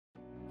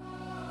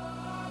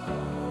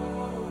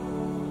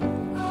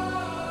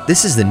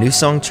This is the New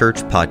Song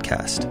Church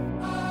podcast.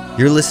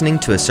 You're listening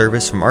to a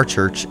service from our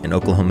church in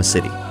Oklahoma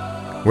City.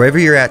 Wherever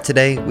you're at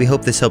today, we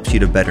hope this helps you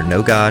to better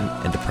know God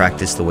and to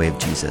practice the way of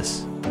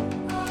Jesus.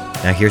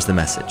 Now here's the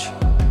message.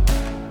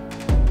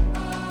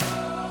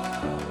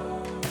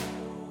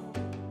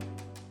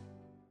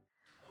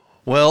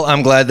 Well,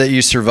 I'm glad that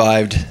you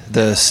survived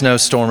the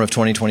snowstorm of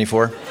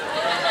 2024.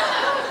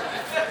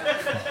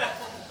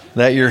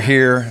 That you're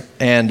here,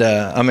 and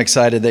I'm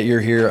excited that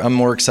you're here. I'm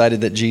more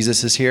excited that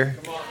Jesus is here.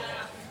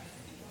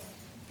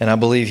 And I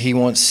believe he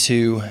wants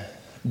to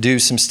do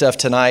some stuff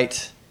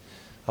tonight.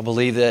 I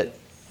believe that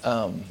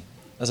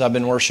as I've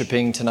been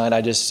worshiping tonight,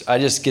 I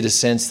just get a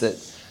sense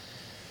that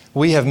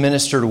we have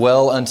ministered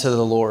well unto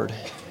the Lord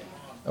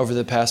over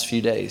the past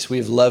few days. We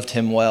have loved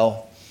him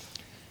well.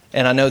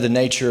 And I know the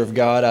nature of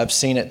God. I've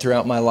seen it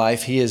throughout my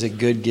life. He is a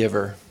good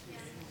giver.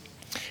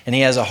 And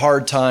he has a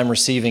hard time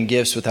receiving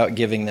gifts without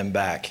giving them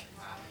back.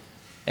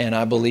 And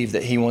I believe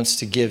that he wants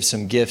to give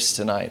some gifts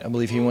tonight. I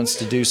believe he wants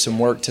to do some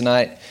work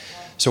tonight.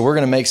 So we're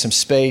going to make some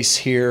space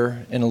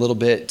here in a little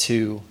bit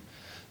to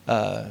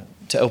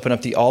open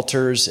up the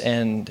altars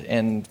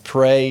and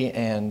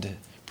pray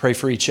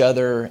for each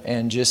other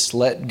and just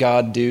let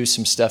God do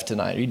some stuff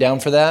tonight. Are you down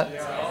for that?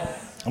 Yeah.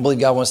 I believe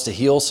God wants to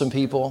heal some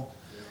people.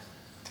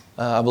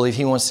 I believe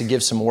he wants to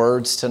give some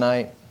words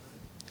tonight.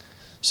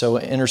 So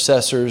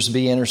intercessors,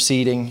 be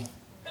interceding.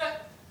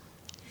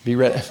 Be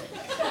ready.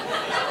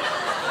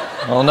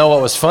 I don't know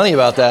what was funny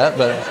about that,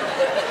 but...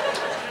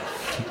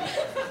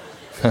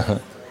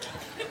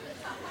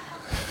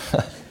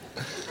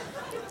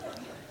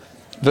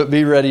 But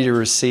be ready to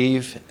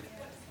receive,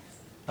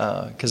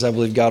 because I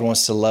believe God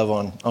wants to love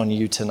on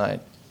you tonight.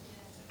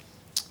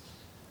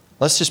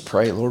 Let's just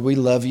pray. Lord, we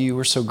love you.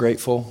 We're so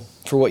grateful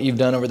for what you've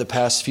done over the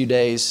past few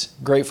days.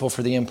 Grateful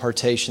for the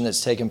impartation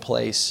that's taken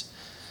place.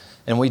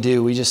 And we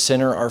just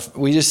center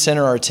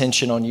our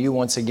attention on you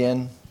once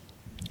again.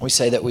 We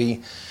say that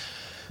we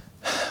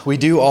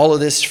do all of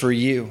this for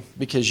you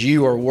because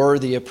you are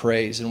worthy of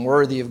praise and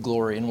worthy of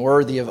glory and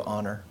worthy of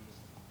honor.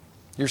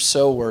 You're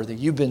so worthy.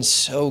 You've been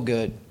so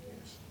good.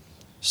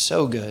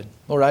 So good.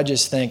 Lord, I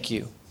just thank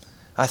you.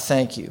 I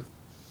thank you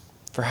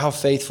for how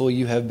faithful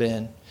you have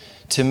been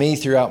to me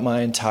throughout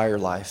my entire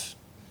life.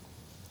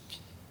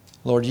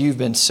 Lord, you've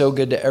been so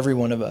good to every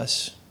one of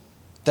us.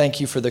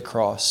 Thank you for the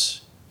cross.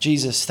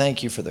 Jesus,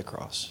 thank you for the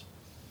cross.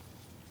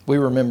 We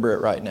remember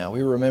it right now.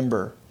 We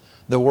remember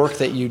the work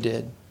that you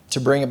did to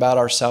bring about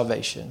our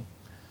salvation,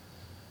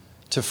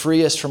 to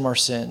free us from our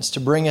sins, to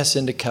bring us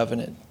into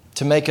covenant,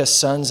 to make us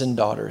sons and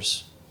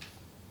daughters,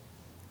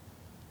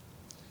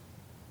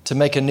 to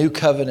make a new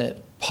covenant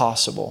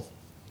possible.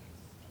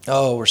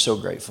 Oh, we're so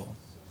grateful.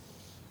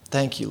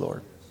 Thank you,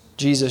 Lord.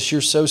 Jesus,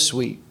 you're so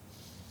sweet.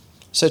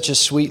 Such a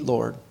sweet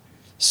Lord.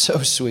 So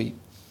sweet.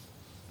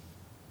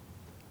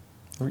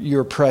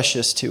 You're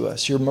precious to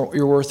us.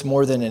 You're worth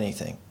more than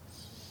anything.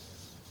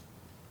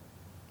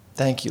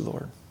 Thank you,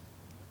 Lord.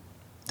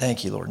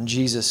 Thank you, Lord. In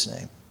Jesus'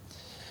 name,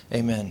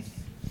 amen.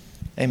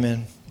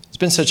 Amen. It's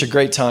been such a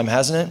great time,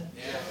 hasn't it?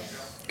 Yeah.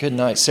 Good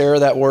night. Sarah,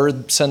 that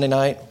word Sunday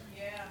night?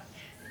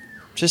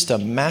 Just a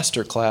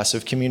masterclass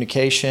of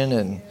communication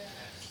and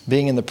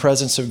being in the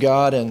presence of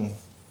God, and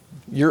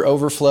your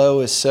overflow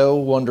is so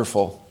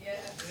wonderful.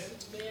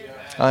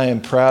 I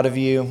am proud of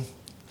you.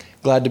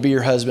 Glad to be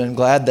your husband.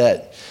 Glad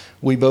that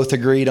we both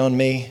agreed on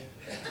me.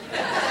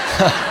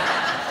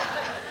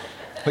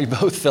 We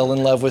both fell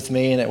in love with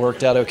me and it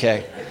worked out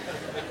okay.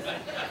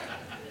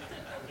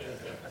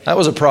 That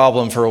was a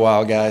problem for a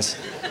while, guys.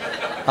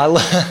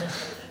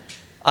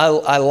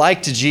 I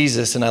liked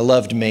Jesus and I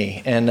loved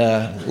me, and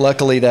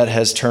luckily that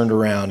has turned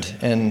around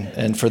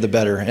and for the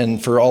better.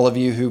 And for all of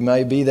you who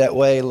may be that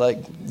way,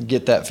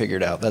 get that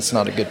figured out. That's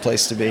not a good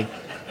place to be.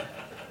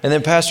 And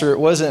then, Pastor,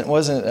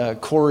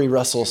 wasn't Corey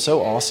Russell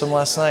so awesome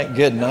last night?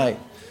 Good night.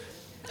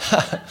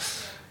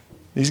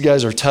 These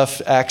guys are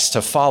tough acts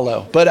to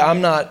follow, but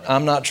I'm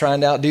not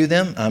trying to outdo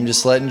them. I'm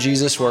just letting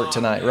Jesus work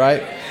tonight,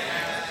 right?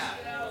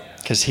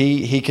 Because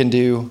he can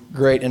do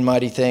great and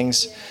mighty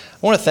things.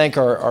 I want to thank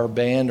our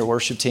band, our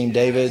worship team,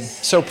 David.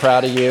 So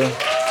proud of you.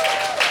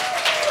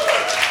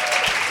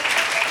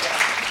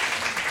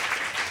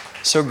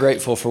 So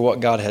grateful for what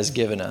God has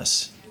given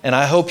us. And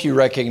I hope you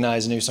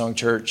recognize New Song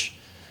Church,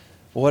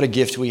 what a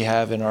gift we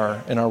have in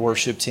our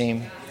worship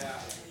team.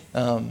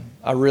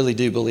 I really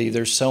do believe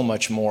there's so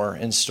much more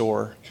in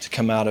store to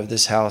come out of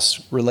this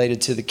house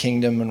related to the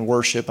kingdom and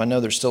worship. I know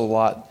there's still a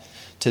lot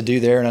to do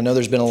there, and I know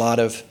there's been a lot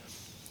of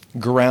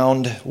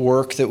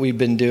groundwork that we've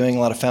been doing, a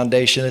lot of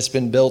foundation that's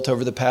been built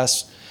over the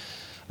past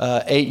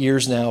 8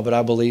 years now, but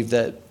I believe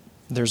that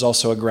there's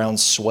also a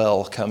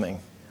groundswell coming.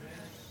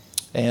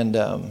 And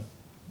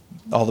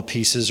all the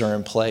pieces are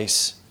in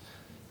place.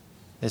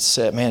 It's,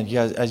 man, you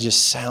guys, I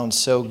just sound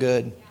so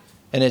good.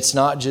 And it's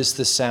not just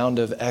the sound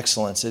of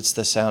excellence, it's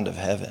the sound of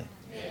heaven.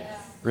 Yeah. It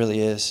really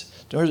is.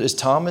 Is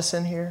Thomas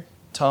in here?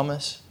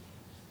 Thomas,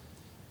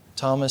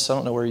 I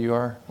don't know where you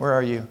are. Where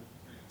are you?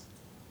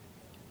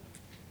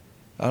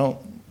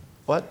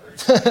 What?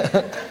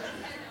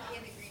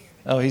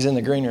 Oh, he's in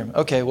the green room.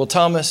 Okay, well,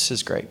 Thomas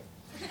is great.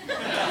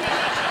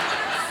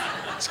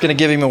 It's going to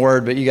give him a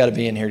word, but you got to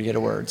be in here to get a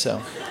word,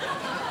 so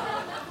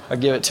I'll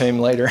give it to him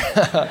later.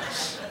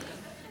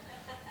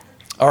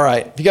 All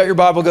right, if you got your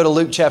Bible, go to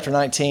Luke chapter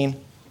 19.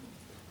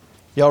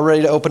 Y'all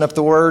ready to open up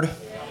the Word?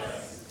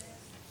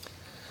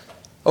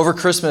 Over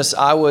Christmas,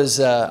 I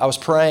was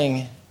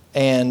praying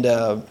and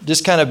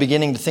just kind of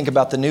beginning to think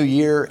about the new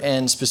year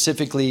and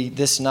specifically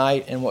this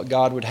night and what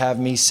God would have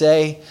me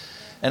say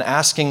and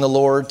asking the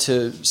Lord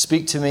to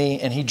speak to me.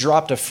 And He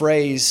dropped a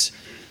phrase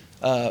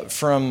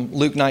from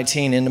Luke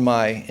 19 into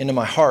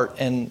my heart.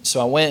 And so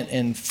I went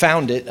and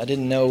found it. I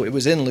didn't know it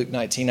was in Luke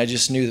 19. I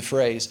just knew the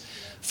phrase.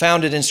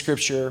 Found it in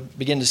Scripture,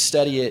 began to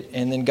study it,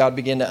 and then God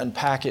began to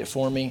unpack it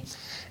for me.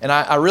 And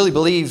I really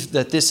believe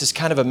that this is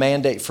kind of a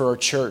mandate for our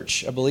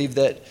church. I believe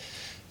that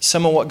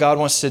some of what God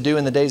wants to do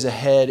in the days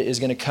ahead is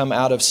going to come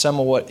out of some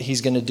of what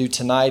He's going to do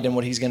tonight and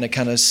what He's going to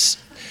kind of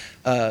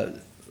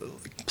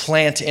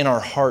plant in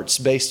our hearts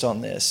based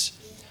on this.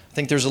 I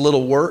think there's a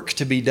little work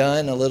to be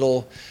done, a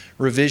little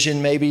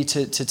revision maybe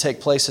to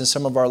take place in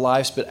some of our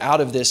lives. But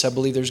out of this, I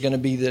believe there's going to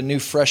be the new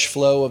fresh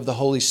flow of the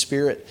Holy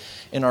Spirit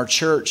in our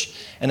church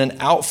and an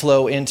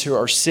outflow into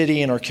our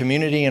city and our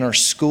community and our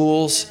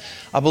schools.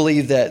 I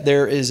believe that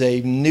there is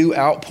a new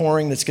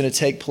outpouring that's going to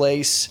take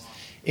place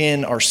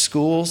in our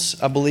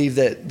schools. I believe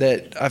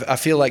that I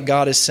feel like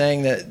God is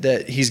saying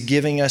that He's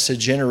giving us a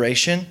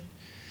generation.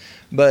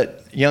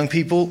 But young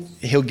people,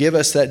 He'll give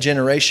us that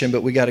generation,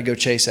 but we got to go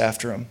chase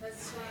after Him.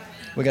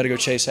 We got to go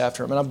chase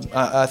after Him. And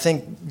I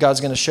think God's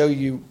going to show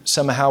you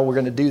somehow we're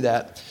going to do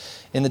that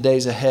in the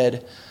days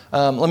ahead.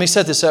 Let me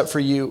set this up for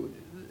you.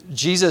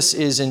 Jesus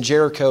is in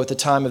Jericho at the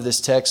time of this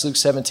text, Luke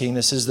 17.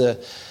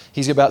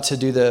 He's about to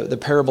do the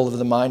parable of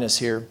the minas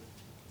here.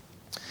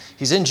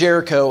 He's in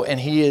Jericho and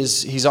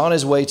he's on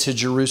his way to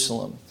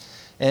Jerusalem.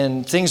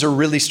 And things are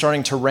really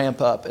starting to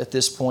ramp up at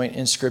this point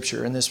in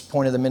Scripture, in this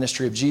point of the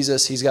ministry of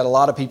Jesus. He's got a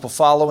lot of people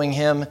following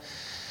Him.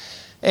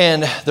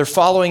 And they're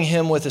following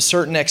Him with a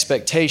certain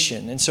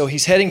expectation. And so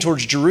He's heading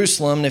towards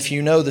Jerusalem. And if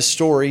you know the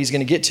story, He's going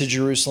to get to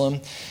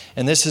Jerusalem.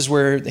 And this is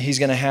where He's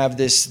going to have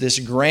this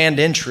grand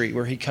entry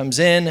where He comes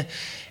in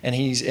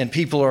and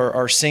people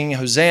are singing,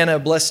 Hosanna,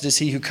 blessed is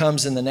He who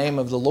comes in the name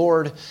of the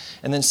Lord.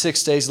 And then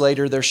 6 days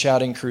later, they're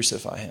shouting,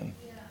 crucify Him.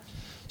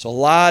 So a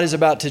lot is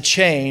about to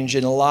change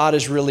and a lot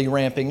is really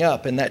ramping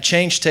up. And that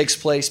change takes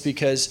place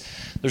because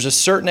there's a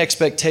certain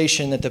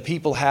expectation that the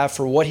people have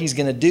for what He's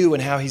going to do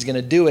and how He's going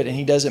to do it. And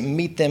He doesn't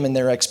meet them in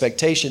their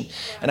expectation.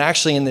 And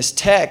actually in this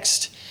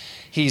text,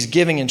 He's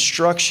giving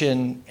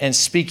instruction and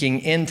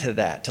speaking into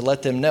that to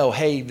let them know,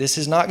 hey, this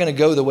is not going to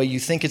go the way you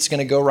think it's going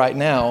to go right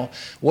now.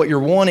 What you're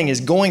wanting is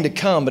going to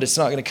come, but it's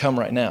not going to come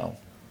right now.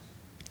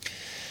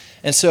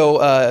 And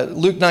so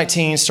Luke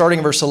 19, starting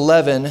in verse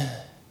 11,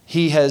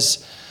 He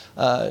has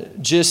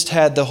just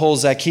had the whole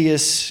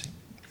Zacchaeus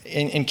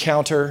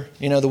encounter,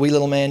 the wee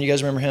little man. You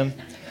guys remember him?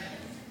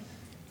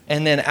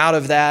 And then out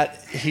of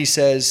that, he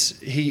says,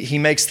 he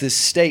makes this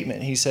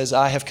statement. He says,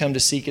 I have come to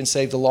seek and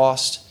save the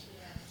lost.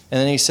 And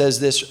then he says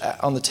this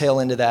on the tail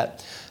end of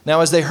that.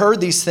 Now, as they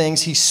heard these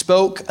things, He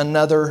spoke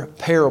another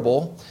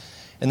parable.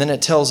 And then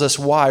it tells us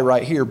why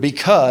right here.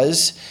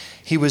 Because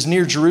He was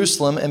near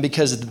Jerusalem and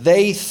because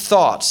they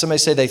thought, somebody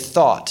say they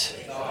thought.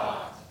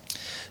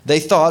 They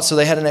thought, so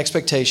they had an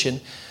expectation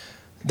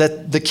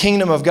that the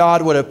kingdom of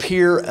God would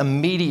appear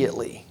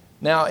immediately.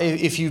 Now,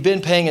 if you've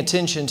been paying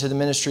attention to the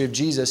ministry of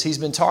Jesus, He's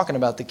been talking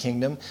about the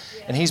kingdom,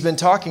 and He's been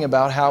talking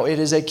about how it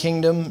is a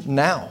kingdom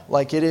now.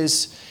 Like it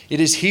is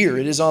here,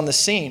 it is on the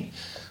scene.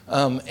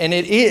 And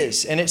it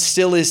is, and it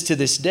still is to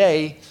this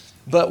day.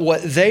 But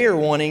what they are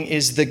wanting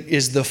is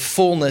the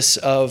fullness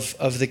of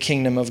the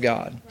kingdom of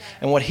God.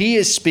 And what He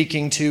is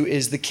speaking to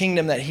is the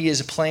kingdom that He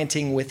is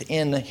planting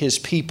within His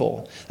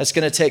people. That's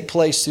going to take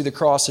place through the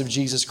cross of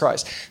Jesus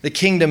Christ. The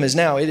kingdom is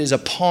now. It is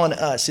upon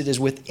us. It is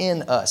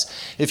within us.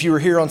 If you were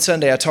here on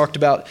Sunday, I talked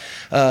about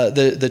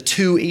the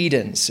two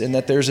Edens, and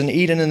that there's an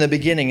Eden in the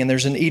beginning, and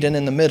there's an Eden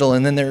in the middle,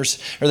 and then there's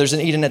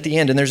an Eden at the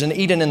end, and there's an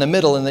Eden in the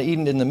middle, and the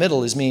Eden in the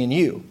middle is me and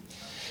you.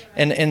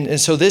 And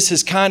so this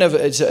is kind of,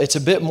 it's a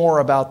bit more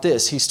about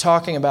this. He's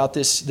talking about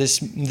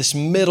this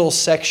middle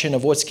section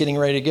of what's getting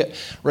ready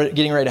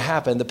to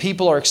happen. The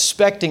people are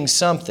expecting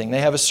something. They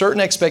have a certain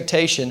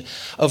expectation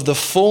of the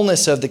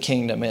fullness of the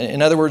kingdom.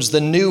 In other words, the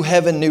new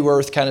heaven, new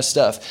earth kind of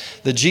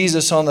stuff. The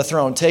Jesus on the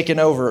throne, taking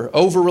over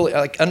really,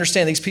 like,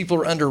 understand these people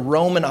are under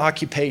Roman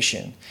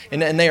occupation.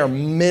 And they are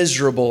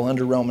miserable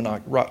under Roman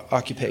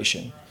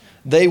occupation.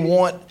 They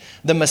want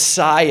the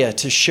Messiah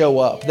to show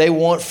up. They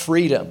want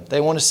freedom.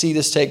 They want to see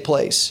this take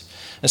place.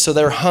 And so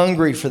they're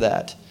hungry for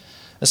that.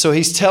 And so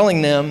He's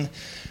telling them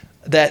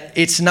that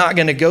it's not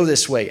going to go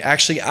this way.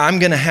 Actually, I'm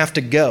going to have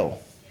to go.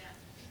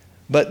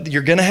 But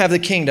you're going to have the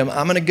kingdom.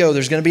 I'm going to go.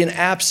 There's going to be an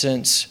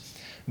absence.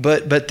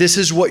 But this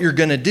is what you're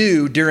going to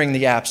do during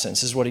the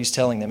absence, is what He's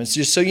telling them. It's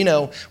just so you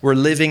know, we're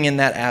living in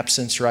that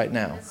absence right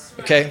now.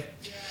 Okay?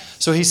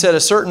 So He said,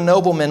 a certain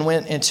nobleman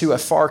went into a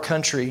far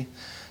country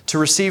to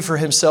receive for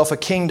himself a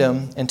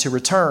kingdom and to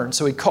return.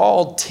 So he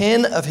called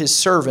 10 of his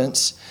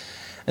servants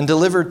and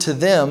delivered to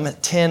them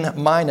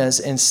 10 minas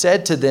and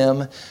said to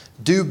them,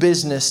 do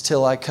business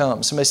till I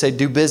come. Somebody say,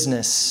 do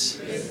business.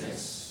 Do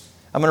business.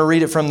 I'm going to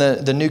read it from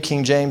the New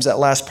King James, that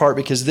last part,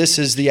 because this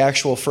is the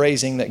actual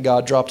phrasing that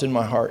God dropped in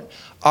my heart.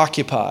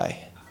 Occupy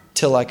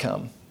till I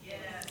come. Yes.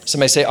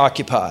 Somebody say,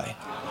 occupy.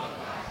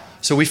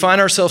 So we find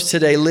ourselves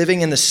today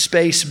living in the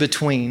space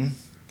between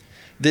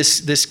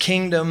this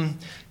kingdom.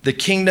 The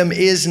kingdom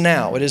is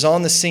now. It is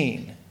on the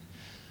scene.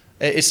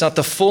 It's not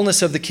the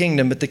fullness of the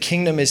kingdom, but the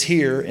kingdom is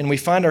here. And we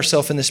find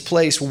ourselves in this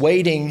place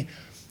waiting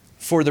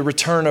for the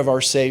return of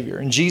our Savior.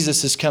 And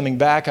Jesus is coming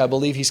back. I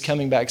believe he's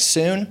coming back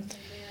soon.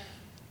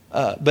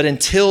 But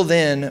until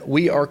then,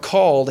 we are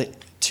called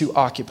to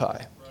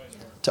occupy.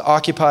 To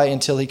occupy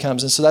until he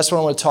comes. And so that's what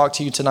I want to talk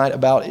to you tonight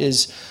about,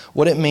 is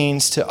what it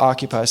means to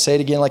occupy. Say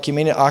it again like you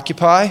mean it.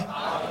 Occupy.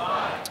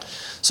 Occupy.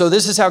 So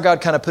this is how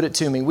God kind of put it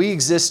to me. We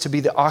exist to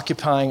be the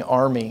occupying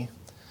army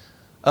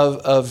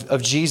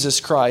of Jesus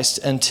Christ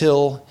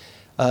until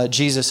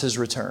Jesus'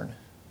 return.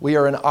 We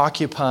are an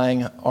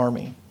occupying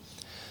army.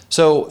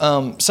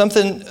 So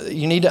something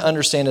you need to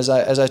understand as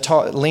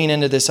I lean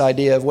into this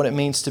idea of what it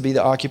means to be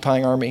the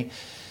occupying army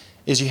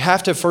is you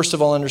have to first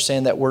of all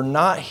understand that we're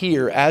not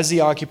here as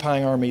the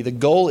occupying army. The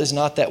goal is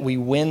not that we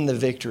win the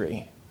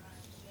victory.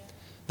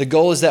 The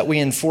goal is that we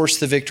enforce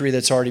the victory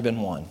that's already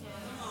been won.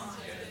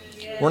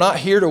 We're not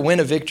here to win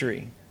a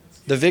victory.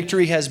 The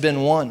victory has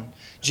been won.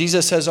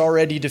 Jesus has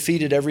already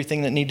defeated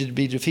everything that needed to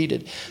be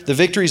defeated. The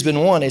victory's been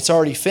won. It's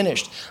already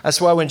finished.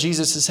 That's why when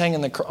Jesus is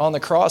hanging on the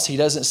cross, he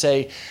doesn't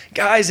say,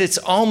 guys, it's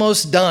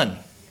almost done.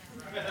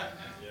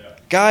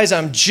 Guys,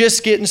 I'm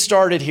just getting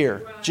started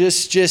here.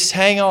 Just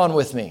hang on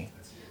with me.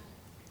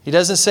 He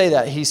doesn't say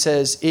that. He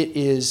says it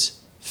is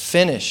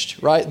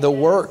finished, right? The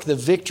work, the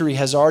victory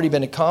has already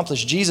been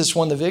accomplished. Jesus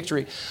won the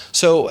victory.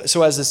 So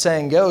as the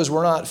saying goes,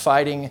 we're not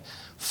fighting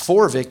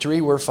for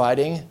victory. We're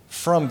fighting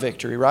from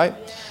victory, right?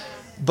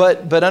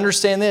 But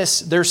understand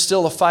this, there's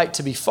still a fight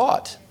to be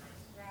fought.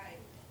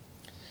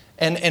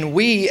 And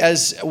we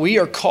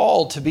are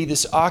called to be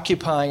this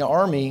occupying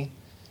army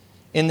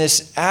in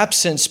this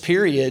absence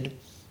period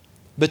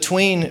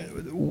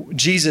between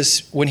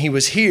Jesus when he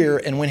was here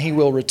and when he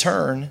will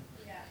return,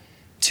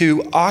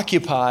 to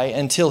occupy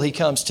until he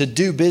comes, to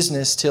do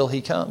business till he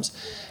comes.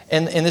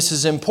 And this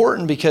is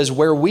important because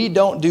where we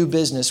don't do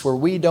business, where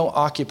we don't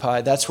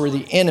occupy, that's where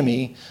the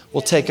enemy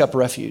will take up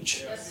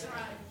refuge.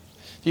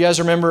 If you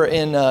guys remember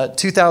in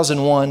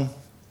 2001,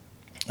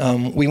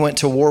 we went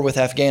to war with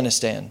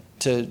Afghanistan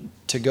to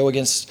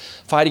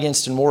fight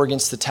against and war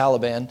against the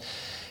Taliban.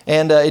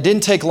 And it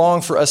didn't take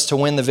long for us to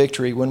win the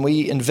victory. When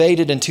we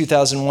invaded in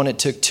 2001, it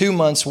took 2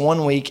 months,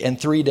 1 week,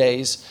 and 3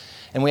 days,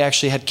 and we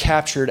actually had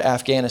captured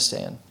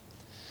Afghanistan.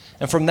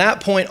 And from that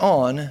point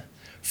on,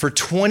 for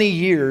 20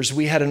 years,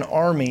 we had an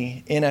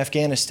army in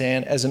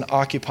Afghanistan as an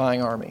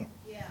occupying army.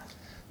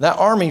 That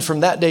army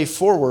from that day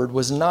forward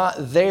was not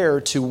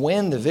there to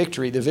win the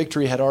victory. The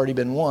victory had already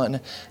been won.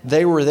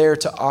 They were there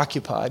to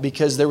occupy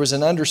because there was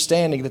an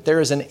understanding that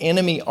there is an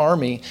enemy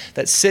army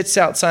that sits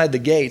outside the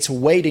gates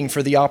waiting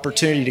for the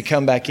opportunity to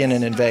come back in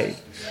and invade,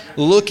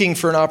 looking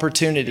for an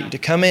opportunity to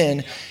come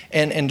in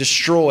and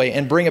destroy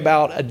and bring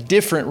about a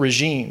different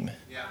regime.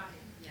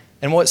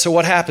 And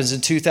what happens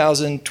in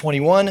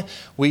 2021?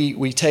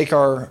 We take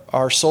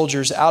our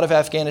soldiers out of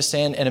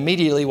Afghanistan, and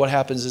immediately what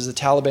happens is the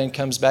Taliban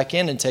comes back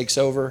in and takes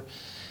over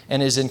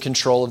and is in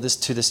control of this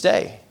to this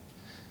day.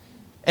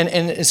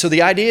 And so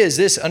the idea is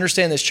this,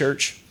 understand this,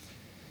 church,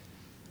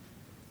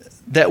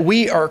 that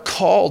we are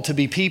called to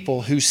be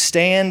people who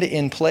stand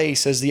in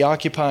place as the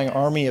occupying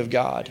army of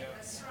God,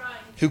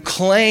 who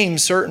claim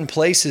certain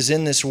places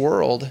in this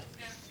world,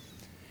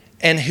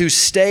 and who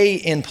stay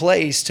in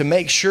place to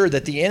make sure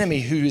that the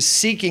enemy who is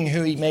seeking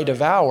who he may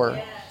devour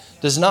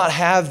does not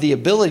have the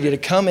ability to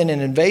come in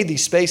and invade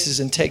these spaces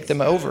and take them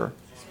over.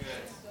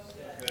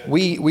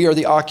 We are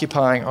the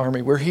occupying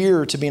army. We're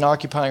here to be an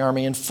occupying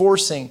army,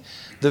 enforcing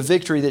the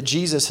victory that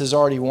Jesus has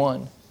already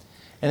won.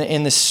 And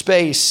in this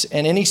space,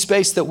 and any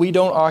space that we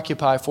don't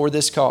occupy for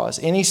this cause,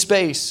 any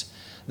space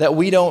that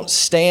we don't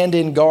stand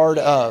in guard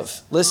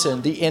of,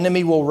 listen, the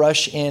enemy will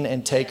rush in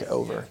and take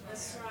over.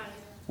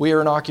 We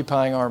are an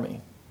occupying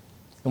army,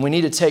 and we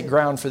need to take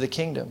ground for the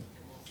kingdom.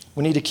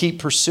 We need to keep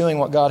pursuing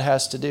what God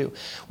has to do.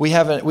 We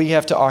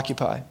have to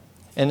occupy.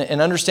 And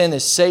understand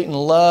this, Satan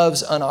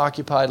loves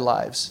unoccupied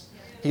lives.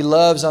 He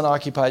loves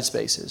unoccupied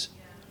spaces.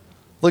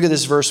 Look at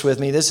this verse with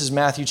me. This is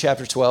Matthew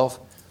chapter 12.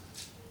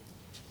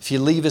 If you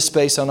leave a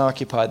space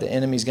unoccupied, the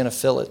enemy's going to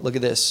fill it. Look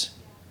at this.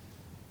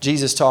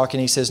 Jesus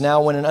talking, he says,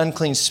 now when an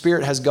unclean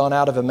spirit has gone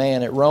out of a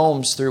man, it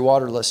roams through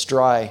waterless,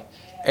 dry,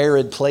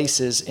 arid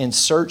places in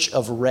search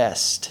of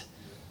rest.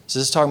 So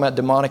this is talking about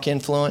demonic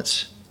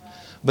influence.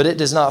 But it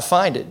does not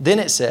find it. Then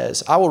it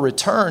says, I will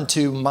return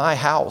to my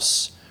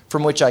house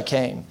from which I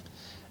came.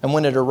 And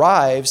when it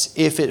arrives,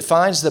 if it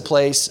finds the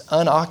place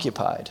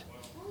unoccupied,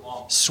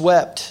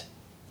 swept,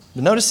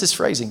 but notice this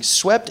phrasing,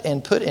 swept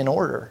and put in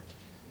order.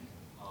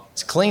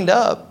 It's cleaned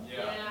up.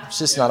 It's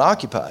just not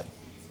occupied.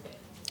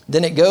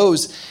 Then it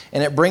goes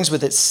and it brings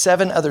with it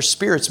 7 other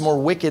spirits more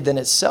wicked than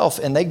itself,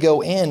 and they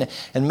go in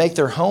and make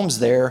their homes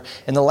there,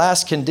 and the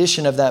last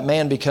condition of that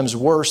man becomes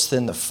worse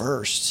than the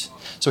first.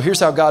 So here's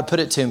how God put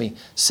it to me.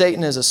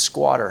 Satan is a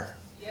squatter.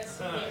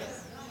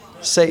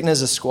 Satan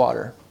is a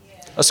squatter.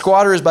 A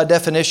squatter is by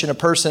definition a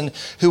person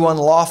who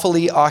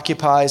unlawfully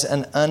occupies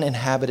an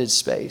uninhabited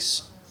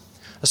space.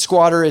 A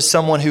squatter is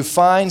someone who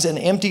finds an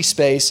empty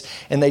space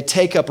and they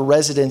take up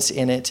residence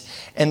in it,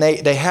 and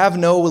they have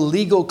no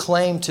legal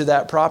claim to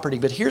that property.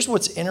 But here's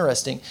what's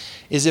interesting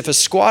is if a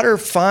squatter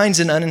finds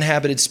an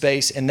uninhabited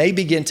space and they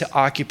begin to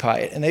occupy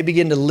it and they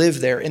begin to live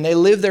there and they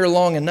live there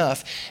long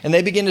enough and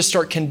they begin to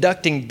start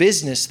conducting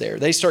business there,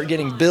 they start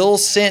getting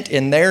bills sent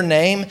in their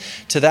name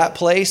to that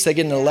place. They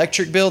get an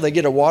electric bill, they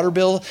get a water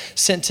bill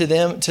sent to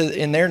them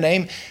in their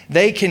name.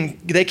 They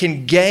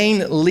can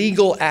gain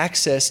legal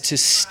access to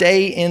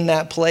stay in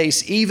that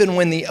place. Even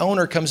when the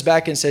owner comes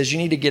back and says you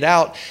need to get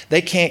out,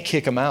 they can't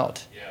kick them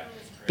out.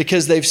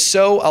 Because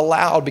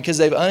because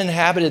they've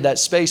uninhabited that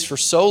space for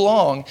so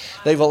long,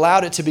 they've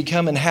allowed it to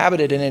become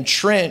inhabited and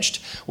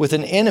entrenched with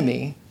an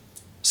enemy,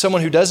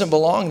 someone who doesn't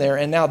belong there,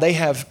 and now they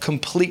have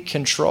complete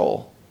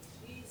control.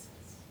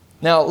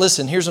 Now,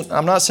 listen,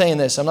 I'm not saying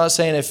this. I'm not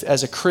saying if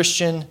as a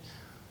Christian,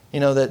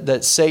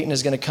 that Satan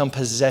is going to come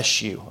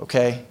possess you,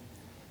 okay?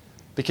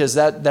 Because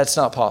that's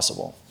not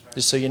possible.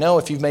 Just so you know,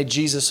 if you've made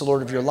Jesus the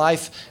Lord of your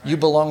life, you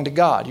belong to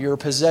God. You're a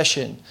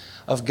possession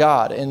of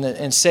God,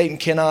 and Satan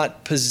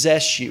cannot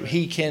possess you.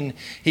 He can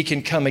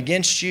come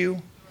against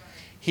you.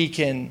 He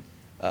can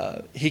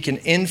try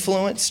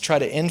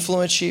to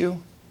influence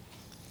you,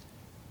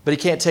 but he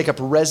can't take up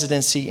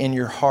residency in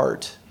your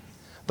heart.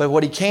 But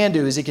what he can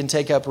do is he can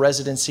take up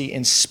residency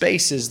in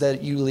spaces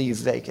that you leave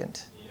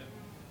vacant.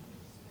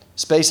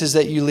 Spaces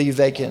that you leave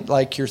vacant,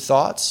 like your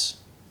thoughts.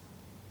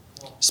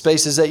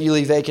 Spaces that you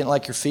leave vacant,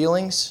 like your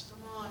feelings.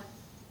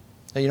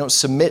 That you don't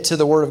submit to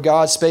the Word of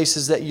God.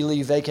 Spaces that you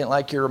leave vacant,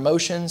 like your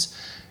emotions,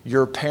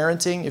 your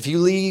parenting. If you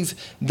leave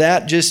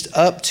that just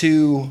up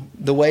to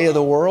the way of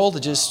the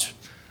world, just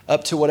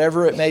up to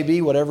whatever it may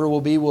be, whatever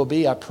will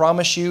be, I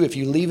promise you, if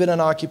you leave it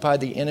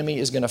unoccupied, the enemy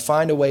is going to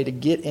find a way to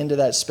get into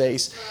that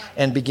space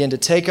and begin to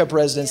take up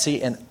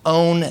residency and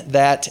own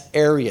that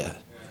area.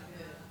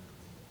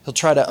 He'll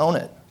try to own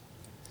it.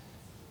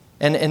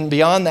 And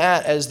beyond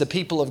that, as the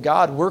people of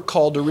God, we're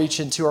called to reach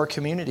into our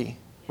community.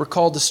 We're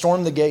called to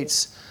storm the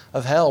gates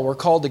of hell. We're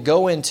called to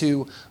go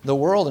into the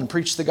world and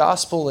preach the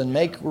gospel and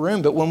make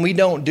room. But when we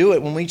don't do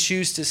it, when we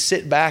choose to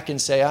sit back and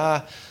say,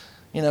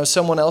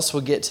 someone else will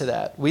get to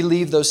that, we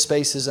leave those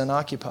spaces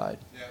unoccupied.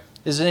 Yeah.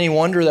 Is it any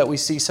wonder that we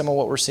see some of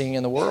what we're seeing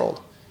in the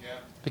world? Yeah.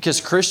 Because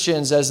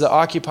Christians, as the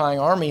occupying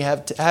army,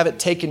 haven't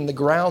taken the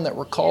ground that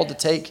we're called to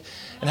take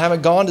and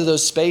haven't gone to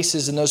those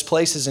spaces and those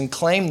places and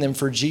claimed them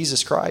for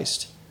Jesus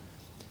Christ.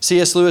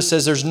 C.S. Lewis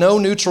says there's no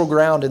neutral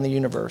ground in the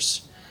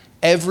universe.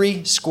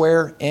 Every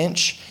square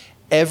inch,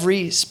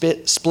 every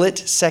split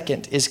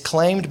second is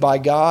claimed by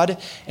God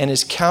and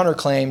is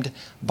counterclaimed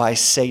by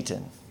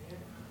Satan.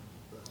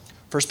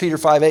 1 Peter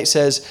 5:8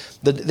 says,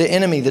 the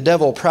enemy, the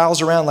devil,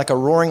 prowls around like a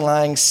roaring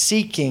lion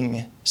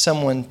seeking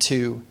someone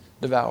to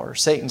devour.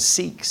 Satan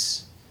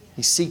seeks.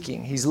 He's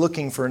seeking. He's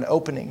looking for an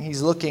opening.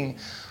 He's looking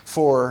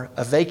for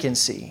a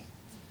vacancy.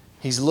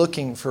 He's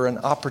looking for an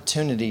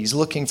opportunity. He's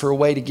looking for a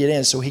way to get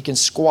in so he can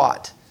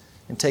squat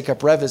and take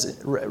up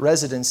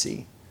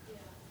residency.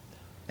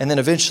 And then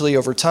eventually,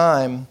 over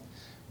time,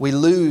 we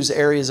lose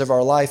areas of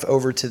our life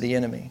over to the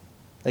enemy.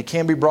 They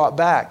can be brought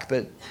back,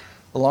 but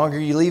the longer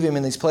you leave him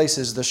in these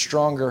places, the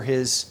stronger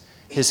his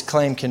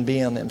claim can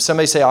be on them.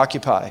 Somebody say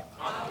occupy.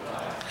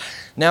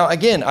 Now,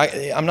 again,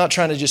 I'm not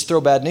trying to just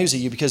throw bad news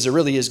at you because there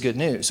really is good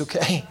news,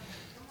 okay?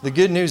 The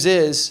good news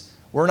is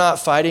we're not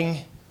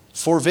fighting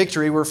for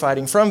victory, we're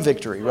fighting from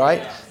victory,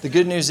 right? The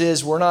good news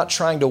is we're not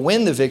trying to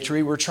win the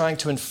victory, we're trying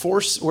to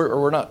enforce,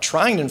 we're not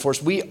trying to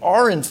enforce, we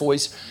are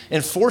enforcing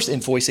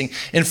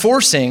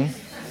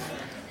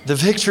the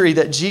victory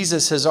that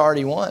Jesus has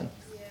already won.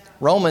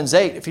 Romans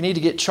 8, if you need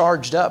to get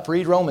charged up,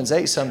 read Romans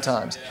 8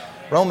 sometimes.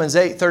 Romans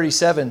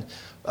 8:37,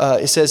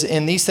 it says,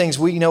 in these things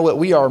we know that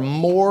we are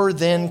more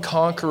than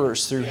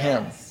conquerors through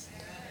Him.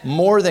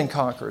 More than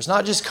conquerors.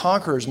 Not just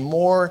conquerors,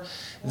 more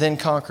than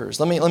conquerors.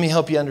 Let me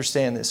help you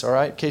understand this, all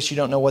right? In case you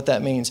don't know what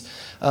that means.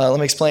 Let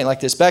me explain it like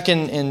this. Back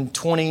in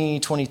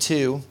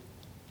 2022,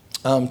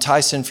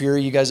 Tyson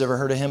Fury, you guys ever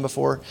heard of him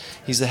before?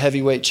 He's the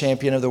heavyweight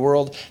champion of the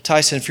world.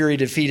 Tyson Fury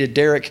defeated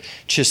Derek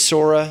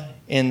Chisora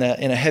in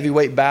a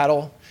heavyweight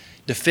battle,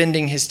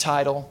 defending his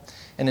title.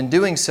 And in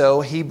doing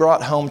so, he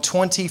brought home a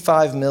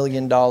 $25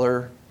 million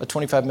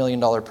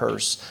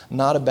purse.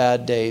 Not a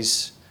bad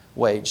day's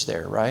wage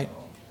there, right?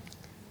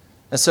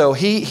 And so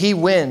he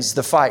wins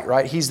the fight,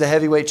 right? He's the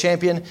heavyweight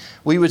champion.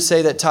 We would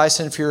say that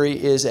Tyson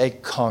Fury is a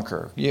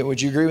conqueror.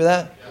 Would you agree with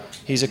that? Yeah.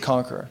 He's a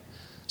conqueror.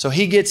 So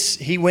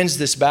he wins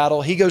this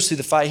battle. He goes through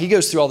the fight. He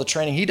goes through all the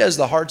training. He does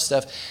the hard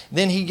stuff.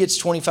 Then he gets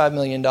 $25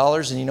 million.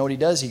 And you know what he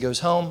does? He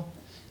goes home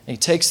and he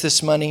takes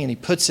this money and he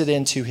puts it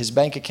into his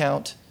bank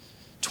account.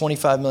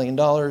 $25 million,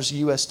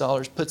 US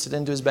dollars, puts it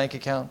into his bank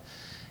account.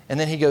 And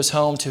then he goes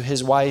home to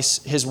his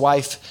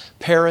wife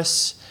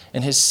Paris,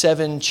 and his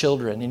 7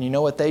 children. And you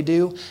know what they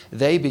do?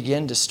 They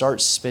begin to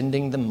start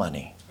spending the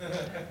money.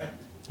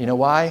 You know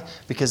why?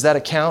 Because that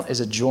account is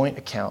a joint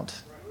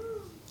account.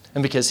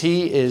 And because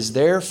he is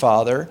their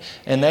father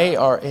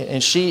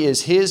and she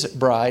is his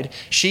bride,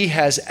 she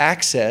has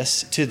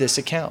access to this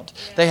account.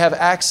 They have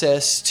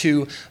access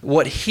to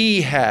what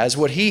he has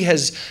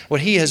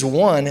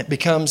won. It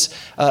becomes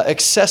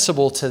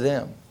accessible to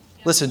them.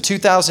 Listen,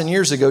 2,000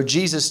 years ago,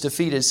 Jesus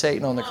defeated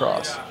Satan on the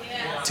cross.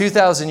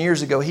 2,000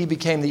 years ago, he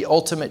became the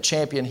ultimate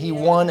champion. He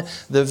won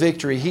the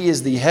victory. He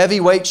is the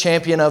heavyweight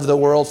champion of the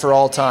world for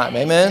all time.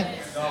 Amen?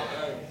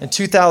 And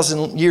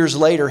 2,000 years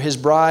later, his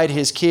bride,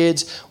 his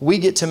kids, we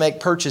get to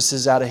make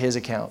purchases out of his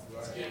account.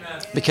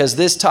 Because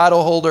this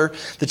title holder,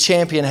 the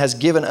champion, has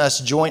given us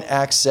joint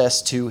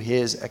access to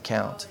his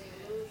account.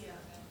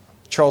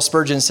 Charles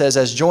Spurgeon says,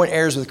 as joint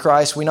heirs with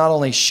Christ, we not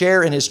only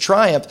share in his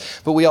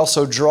triumph, but we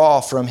also draw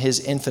from his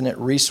infinite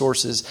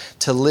resources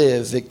to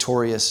live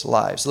victorious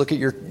lives. Look at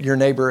your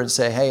neighbor and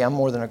say, hey, I'm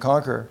more than a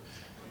conqueror.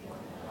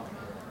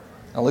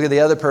 Now look at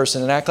the other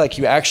person and act like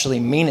you actually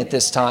mean it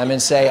this time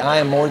and say, I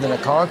am more than a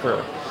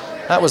conqueror.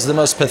 That was the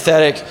most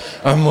pathetic,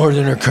 I'm more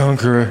than a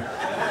conqueror.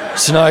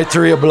 It's night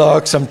 3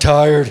 o'clock, I'm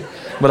tired,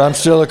 but I'm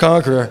still a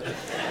conqueror.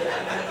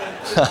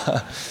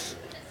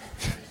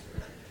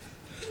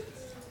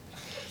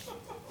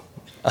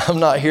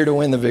 I'm not here to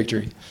win the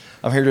victory.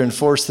 I'm here to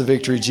enforce the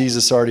victory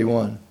Jesus already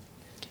won.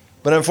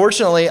 But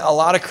unfortunately, a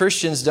lot of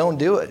Christians don't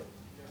do it.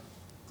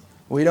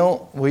 We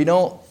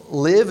don't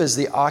live as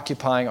the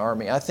occupying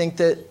army. I think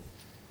that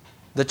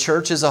the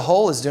church as a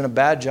whole is doing a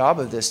bad job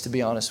of this, to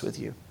be honest with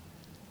you.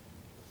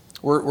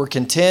 We're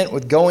content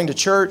with going to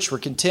church. We're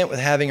content with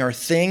having our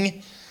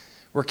thing.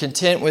 We're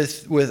content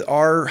with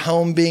our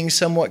home being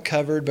somewhat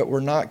covered, but we're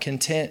not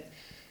content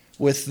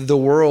with the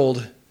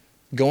world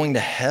going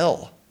to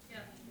hell.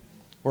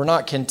 We're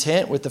not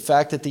content with the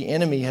fact that the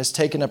enemy has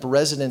taken up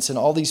residence in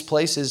all these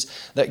places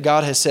that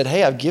God has said,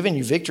 hey, I've given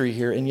you victory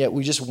here, and yet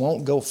we just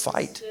won't go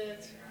fight.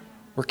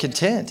 We're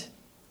content.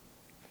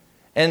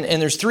 And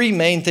there's 3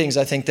 main things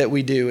I think that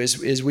we do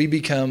is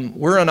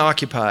we're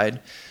unoccupied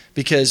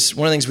because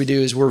one of the things we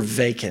do is we're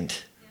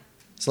vacant.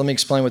 So let me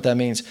explain what that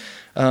means.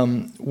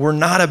 We're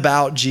not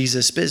about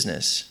Jesus'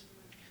 business.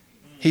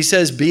 He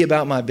says, be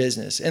about my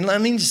business. And let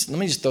me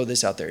just throw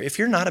this out there.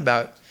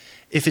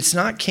 If it's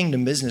not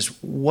kingdom business,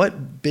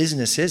 what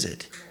business is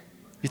it?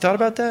 You thought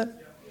about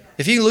that?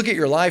 If you look at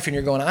your life and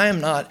you're going, I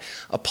am not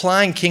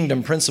applying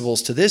kingdom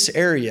principles to this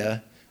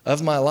area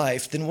of my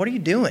life, then what are you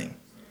doing?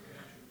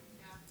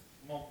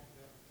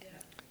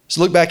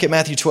 So look back at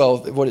Matthew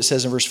 12, what it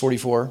says in verse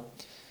 44.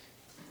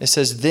 It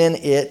says, then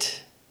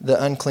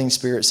the unclean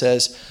spirit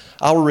says,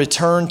 I will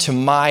return to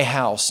my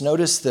house.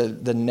 Notice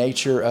the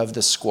nature of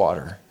the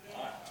squatter.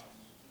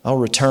 I'll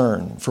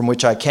return from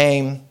which I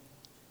came.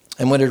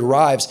 And when it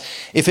arrives,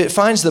 if it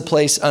finds the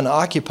place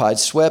unoccupied,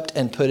 swept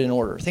and put in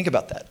order. Think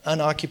about that.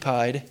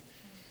 Unoccupied.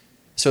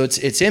 So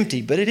it's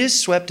empty, but it is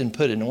swept and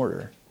put in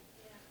order.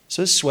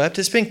 So it's swept.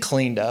 It's been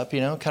cleaned up,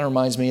 Kind of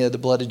reminds me of the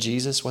blood of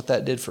Jesus, what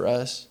that did for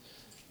us.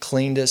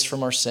 Cleaned us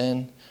from our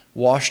sin.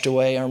 Washed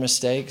away our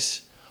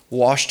mistakes.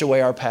 Washed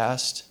away our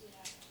past.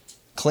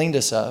 Cleaned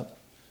us up.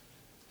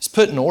 It's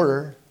put in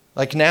order.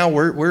 Like now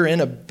we're in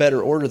a better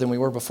order than we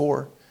were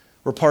before.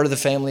 We're part of the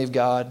family of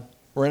God.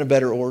 We're in a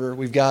better order.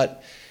 We've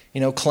got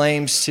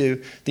claims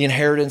to the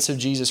inheritance of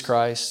Jesus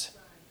Christ.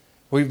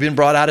 We've been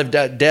brought out of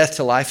death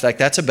to life. Like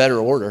that's a better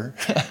order.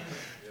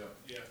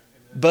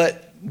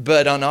 But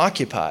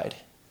unoccupied.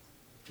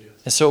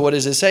 And so what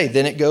does it say?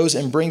 Then it goes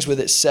and brings with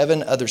it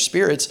 7 other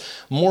spirits,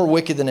 more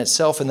wicked than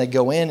itself, and they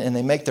go in and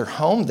they make their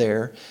home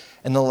there.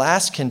 And the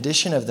last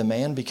condition of the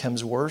man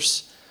becomes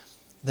worse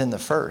than the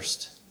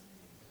first.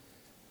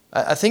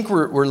 I think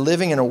we're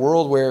living in a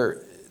world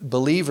where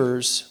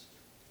believers,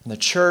 the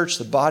church,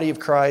 the body of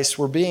Christ,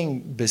 we're being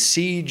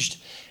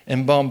besieged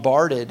and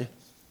bombarded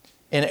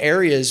in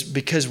areas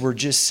because we're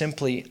just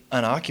simply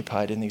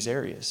unoccupied in these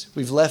areas.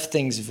 We've left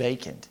things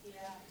vacant.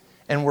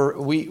 And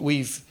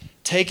we've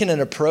taken an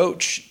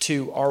approach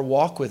to our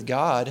walk with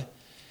God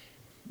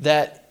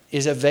that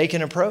is a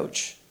vacant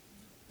approach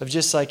of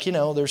just like,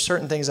 there's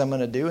certain things I'm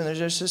going to do and there's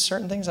just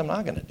certain things I'm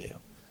not going to do.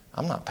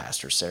 I'm not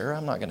Pastor Sarah.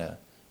 I'm not going to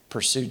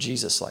pursue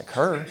Jesus like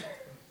her.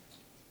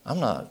 I'm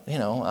not,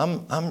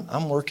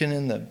 I'm working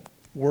in the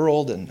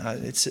world and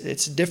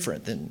it's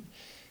different than,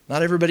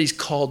 not everybody's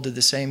called to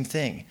the same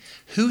thing.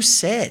 Who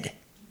said?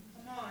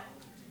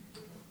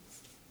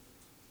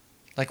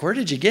 Like, where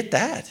did you get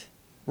that?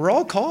 We're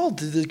all called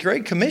to the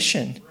Great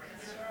Commission.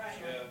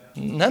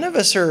 None of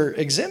us are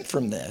exempt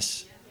from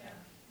this.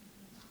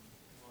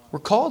 We're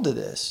called to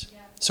this.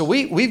 So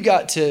we've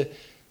got to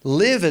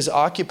live as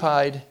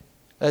occupied,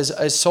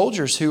 as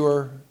soldiers who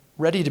are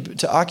ready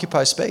to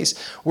occupy space.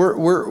 But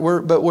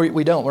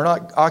we don't. We're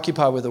not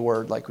occupied with the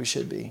word like we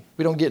should be.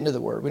 We don't get into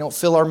the word. We don't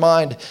fill our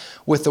mind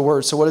with the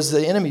word. So what does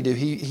the enemy do?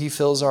 He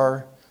fills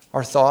our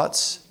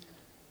thoughts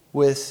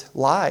with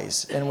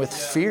lies and with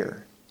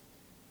fear.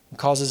 It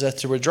causes us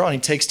to withdraw, and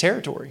he takes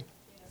territory.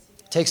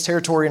 Takes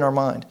territory in our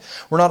mind.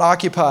 We're not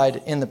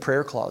occupied in the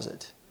prayer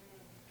closet.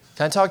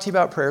 Can I talk to you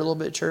about prayer a little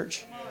bit,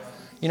 church?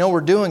 You know,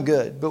 we're doing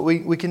good, but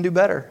we can do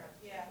better.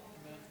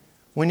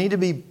 We need to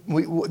be,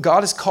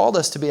 God has called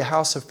us to be a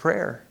house of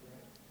prayer.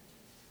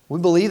 We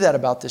believe that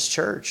about this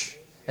church.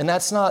 And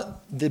that's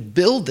not the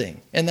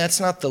building, and that's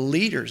not the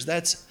leaders.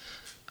 That's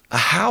a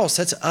house.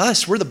 That's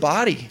us. We're the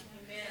body.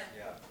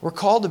 We're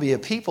called to be a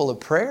people of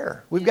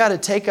prayer. We've got to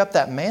take up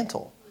that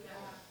mantle.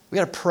 We've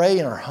got to pray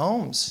in our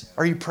homes.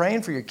 Are you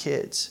praying for your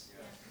kids?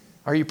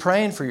 Are you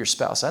praying for your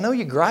spouse? I know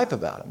you gripe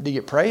about them. Do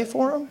you pray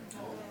for them?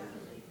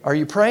 Are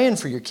you praying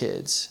for your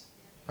kids?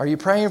 Are you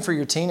praying for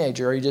your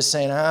teenager? Or are you just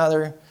saying,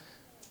 they're,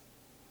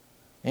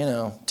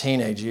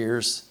 teenage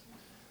years.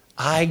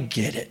 I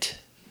get it.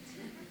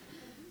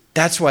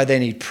 That's why they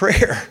need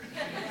prayer.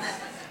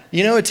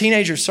 A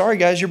teenager, sorry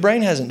guys, your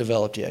brain hasn't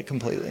developed yet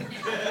completely.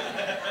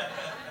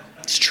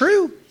 It's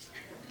true.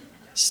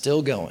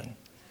 Still going.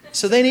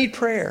 So they need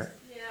prayer.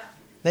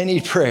 They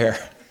need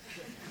prayer.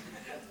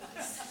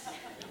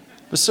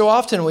 But so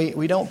often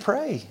we don't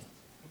pray.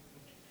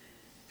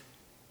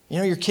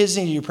 Your kids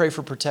need you to pray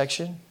for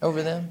protection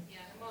over them.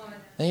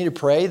 They need to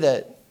pray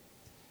that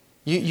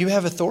you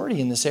have authority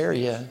in this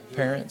area,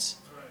 parents.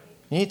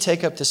 You need to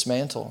take up this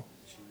mantle.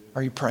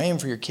 Are you praying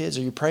for your kids?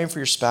 Are you praying for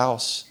your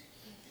spouse?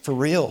 For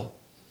real?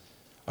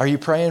 Are you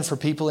praying for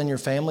people in your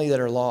family that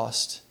are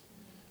lost?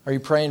 Are you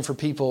praying for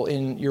people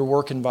in your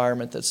work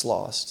environment that's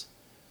lost?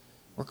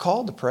 We're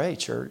called to pray,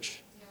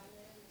 church.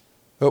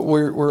 But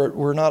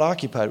we're not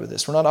occupied with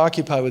this. We're not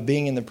occupied with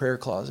being in the prayer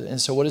closet. And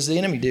so what does the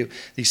enemy do?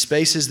 These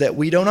spaces that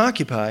we don't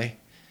occupy,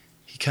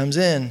 he comes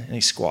in and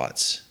he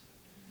squats.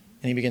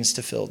 And he begins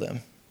to fill them.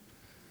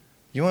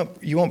 You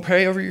want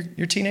pray over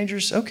your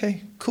teenagers?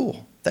 Okay,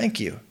 cool. Thank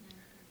you.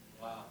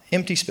 Wow.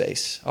 Empty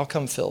space. I'll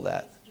come fill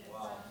that.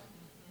 Wow.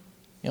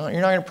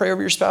 You're not going to pray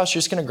over your spouse. You're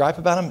just going to gripe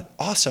about them?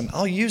 Awesome.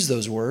 I'll use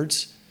those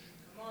words.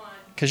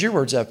 Because your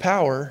words have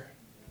power.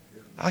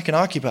 I can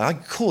occupy.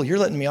 Cool. You're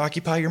letting me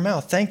occupy your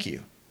mouth. Thank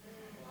you.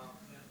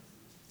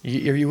 Are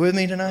you with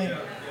me tonight?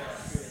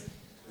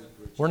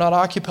 We're not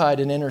occupied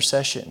in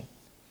intercession.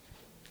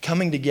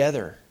 Coming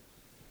together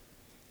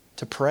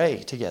to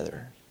pray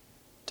together.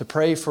 To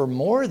pray for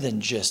more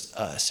than just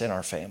us and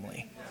our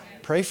family.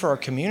 Pray for our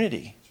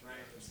community.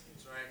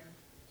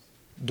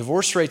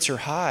 Divorce rates are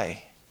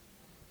high.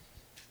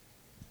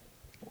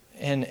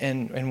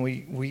 And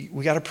we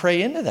got to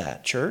pray into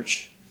that,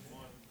 church.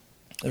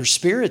 There's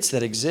spirits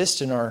that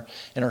exist in our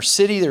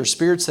city. There are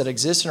spirits that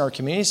exist in our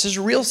community. This is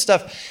real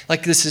stuff.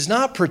 Like, this is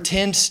not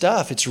pretend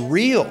stuff. It's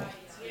real.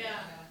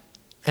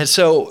 And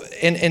so,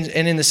 and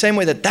in the same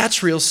way that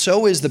that's real,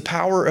 so is the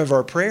power of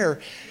our prayer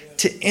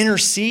to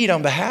intercede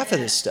on behalf of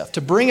this stuff,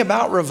 to bring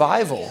about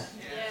revival.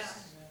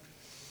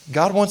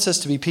 God wants us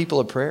to be people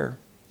of prayer.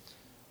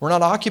 We're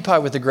not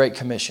occupied with the Great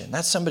Commission.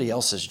 That's somebody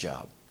else's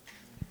job.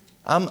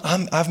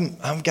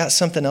 I've got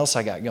something else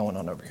I got going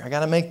on over here. I got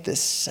to make this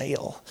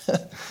sale.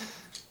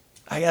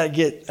 I got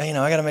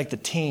to make the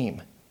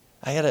team.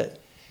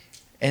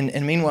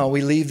 And meanwhile,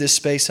 we leave this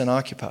space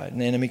unoccupied, and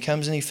the enemy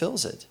comes and he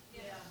fills it.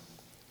 Yeah.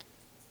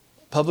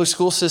 Public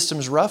school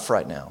system's rough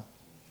right now.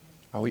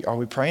 Are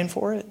we praying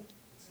for it?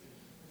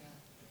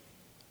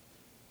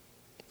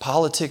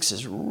 Politics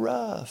is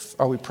rough.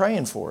 Are we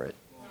praying for it?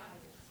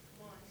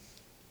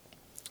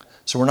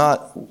 So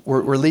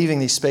we're leaving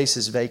these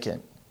spaces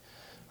vacant.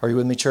 Are you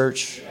with me,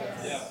 church?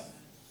 Yeah.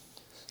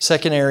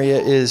 Second area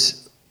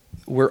is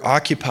we're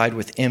occupied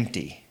with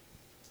empty.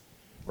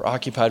 We're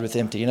occupied with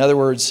empty. In other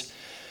words,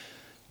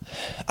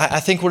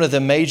 I think one of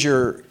the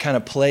major kind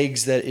of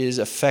plagues that is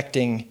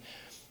affecting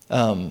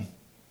the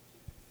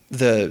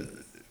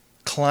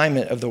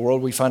climate of the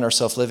world we find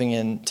ourselves living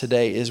in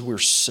today is we're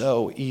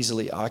so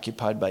easily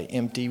occupied by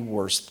empty,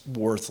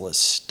 worthless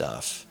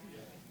stuff.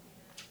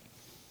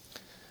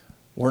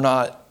 We're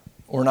not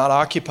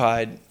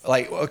occupied,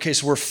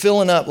 so we're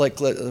filling up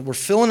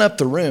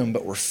the room,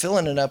 but we're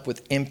filling it up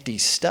with empty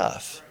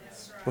stuff.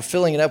 We're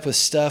filling it up with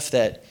stuff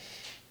that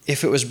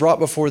if it was brought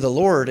before the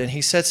Lord and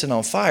he sets it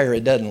on fire,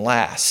 it doesn't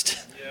last.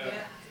 Yeah.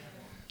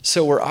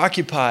 So we're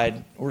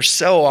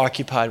so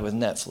occupied with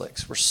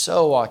Netflix. We're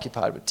so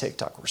occupied with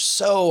TikTok. We're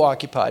so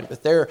occupied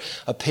with their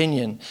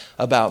opinion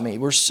about me.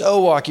 We're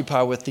so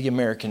occupied with the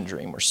American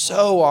dream. We're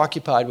so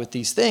occupied with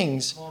these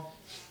things.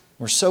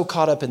 We're so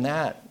caught up in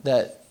that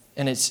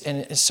and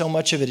so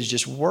much of it is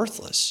just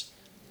worthless.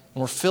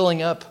 And we're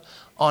filling up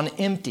on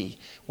empty.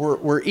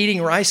 We're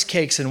eating rice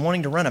cakes and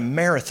wanting to run a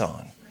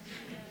marathon.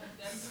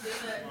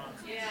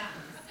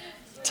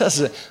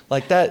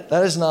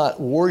 That is not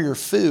warrior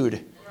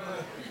food.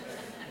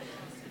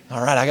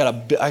 All right, I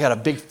got a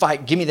big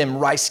fight. Give me them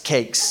rice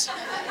cakes.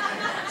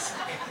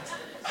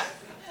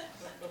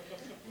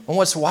 And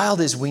what's wild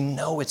is we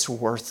know it's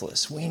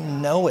worthless. We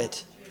know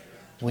it.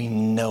 We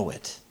know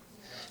it.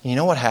 And you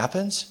know what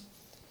happens?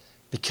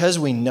 Because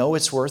we know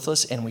it's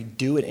worthless and we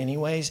do it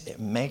anyways, it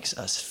makes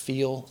us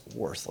feel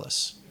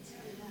worthless.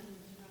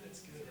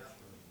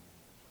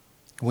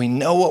 We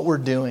know what we're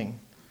doing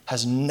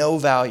has no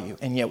value,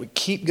 and yet we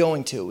keep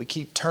going to it, we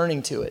keep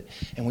turning to it,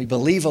 and we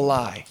believe a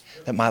lie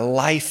that my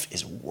life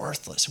is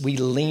worthless. We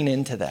lean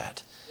into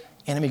that.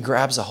 Enemy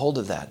grabs a hold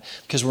of that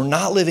because we're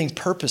not living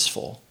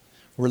purposeful.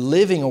 We're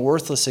living a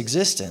worthless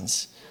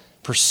existence,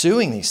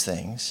 pursuing these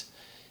things.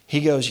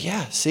 He goes,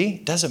 yeah, see,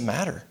 it doesn't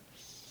matter.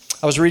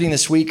 I was reading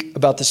this week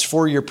about this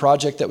 4-year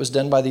project that was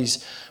done by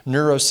these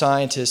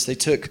neuroscientists. They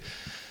took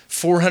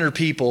 400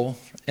 people,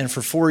 and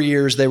for 4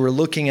 years they were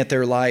looking at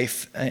their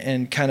life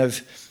and kind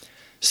of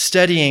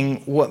studying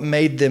what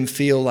made them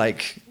feel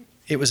like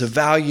it was a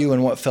value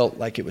and what felt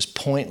like it was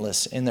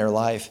pointless in their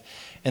life.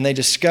 And they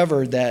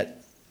discovered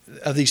that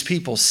of these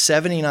people,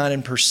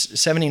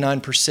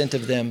 79%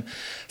 of them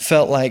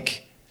felt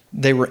like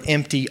they were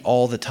empty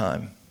all the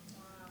time.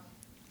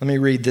 Let me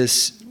read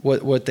this,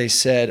 what they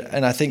said.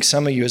 And I think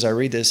some of you, as I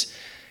read this,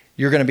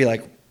 you're going to be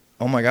like,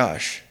 oh my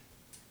gosh,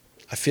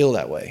 I feel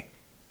that way.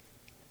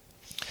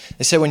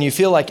 They said when you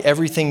feel like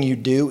everything you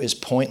do is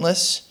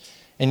pointless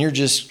and you're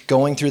just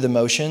going through the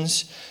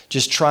motions,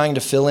 just trying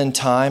to fill in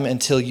time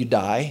until you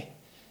die,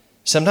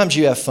 sometimes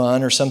you have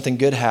fun or something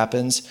good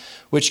happens,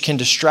 which can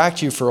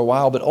distract you for a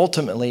while, but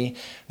ultimately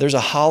there's a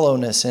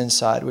hollowness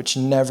inside which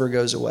never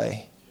goes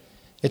away.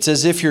 It's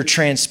as if you're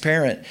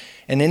transparent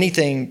and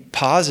anything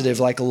positive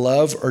like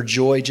love or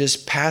joy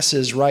just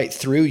passes right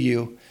through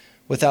you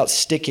without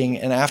sticking,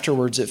 and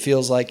afterwards it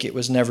feels like it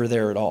was never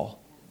there at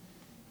all.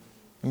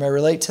 Am I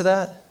relate to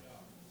that?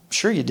 I'm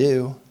sure you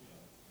do.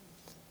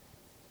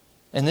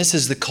 And this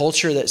is the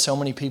culture that so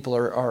many people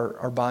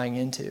are buying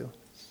into.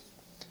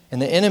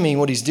 And the enemy,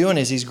 what he's doing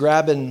is he's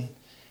grabbing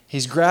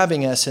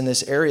us in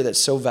this area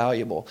that's so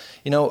valuable.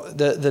 You know,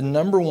 the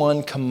number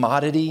one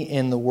commodity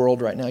in the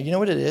world right now, you know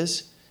what it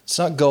is? It's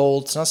not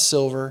gold, it's not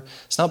silver,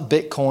 it's not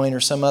Bitcoin or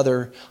some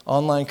other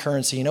online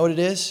currency. You know what it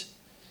is?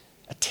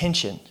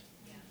 Attention.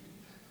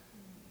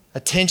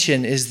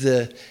 Attention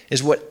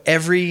is what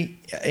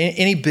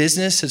any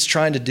business that's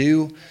trying to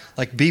do,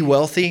 like be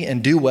wealthy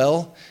and do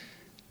well.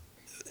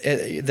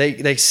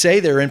 They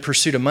say they're in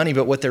pursuit of money,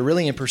 but what they're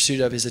really in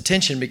pursuit of is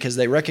attention, because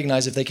they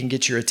recognize if they can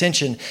get your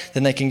attention,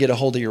 then they can get a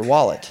hold of your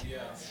wallet.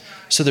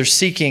 So they're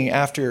seeking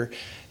after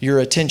your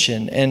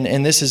attention.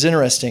 And this is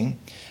interesting.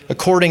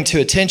 According to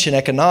attention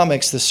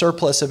economics, the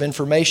surplus of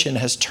information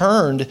has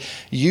turned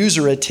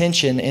user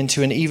attention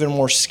into an even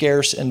more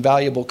scarce and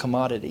valuable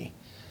commodity.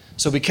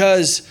 So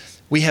because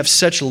we have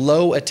such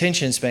low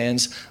attention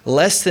spans,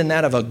 less than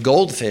that of a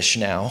goldfish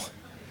now,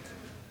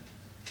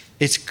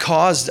 it's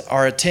caused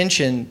our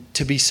attention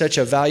to be such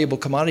a valuable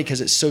commodity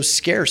because it's so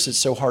scarce, it's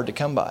so hard to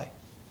come by.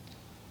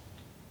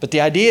 But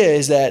the idea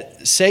is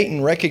that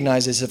Satan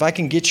recognizes if I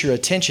can get your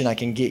attention, I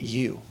can get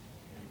you.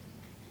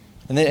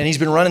 And he's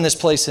been running this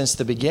place since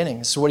the beginning.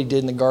 This is what he did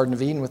in the Garden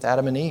of Eden with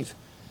Adam and Eve.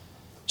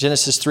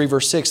 Genesis 3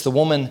 verse 6, the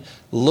woman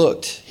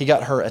looked, he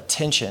got her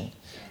attention.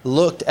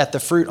 Looked at the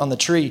fruit on the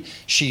tree,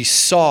 she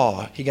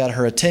saw, he got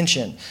her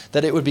attention.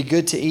 That it would be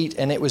good to eat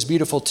and it was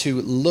beautiful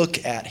to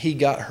look at, he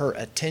got her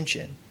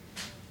attention.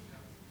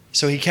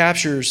 So he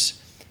captures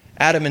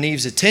Adam and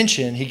Eve's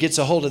attention, he gets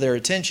a hold of their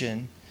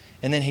attention,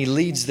 and then he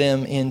leads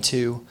them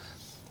into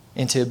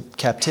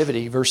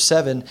captivity. Verse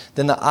 7,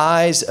 then the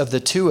eyes of the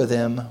two of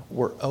them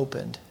were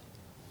opened.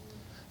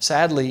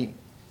 Sadly,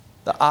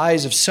 the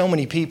eyes of so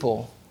many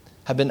people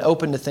have been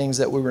opened to things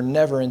that we were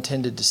never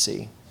intended to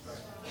see.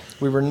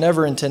 We were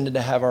never intended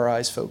to have our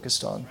eyes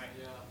focused on.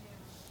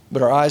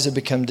 But our eyes have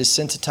become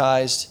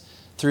desensitized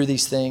through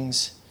these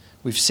things.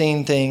 We've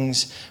seen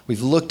things,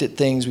 we've looked at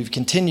things, we've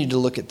continued to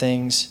look at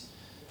things,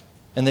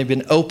 and they've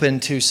been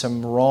open to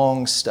some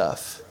wrong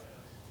stuff.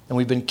 And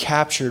we've been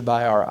captured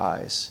by our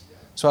eyes.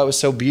 So it was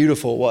so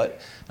beautiful and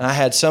I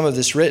had some of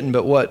this written,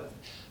 but what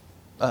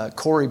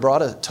Corey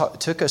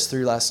took us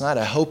through last night,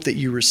 I hope that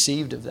you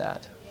received of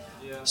that.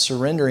 Yeah.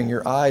 Surrendering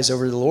your eyes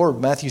over to the Lord.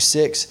 Matthew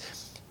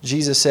 6,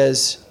 Jesus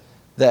says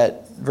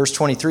that, verse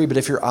 23, but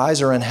if your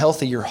eyes are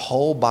unhealthy, your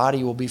whole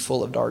body will be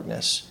full of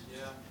darkness.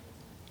 Yeah.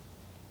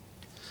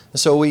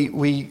 So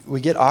we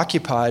get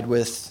occupied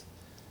with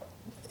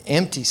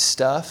empty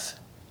stuff,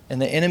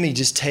 and the enemy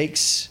just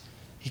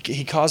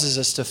he causes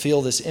us to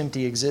feel this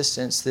empty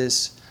existence,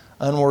 this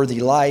unworthy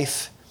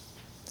life.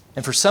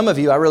 And for some of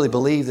you, I really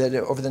believe that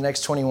over the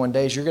next 21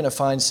 days, you're going to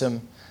find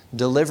some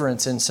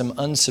deliverance in some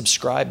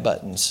unsubscribe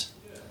buttons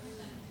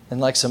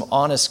and like some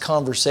honest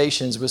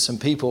conversations with some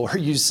people where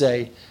you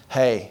say,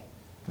 hey,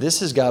 this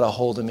has got a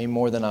hold of me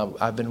more than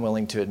I've been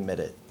willing to admit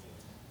it.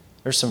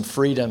 There's some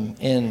freedom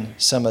in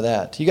some of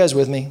that. You guys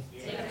with me?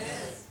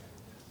 Yes.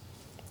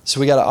 So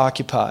we got to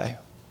occupy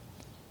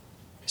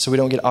so we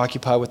don't get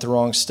occupied with the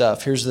wrong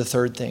stuff. Here's the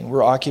third thing.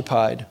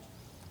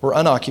 We're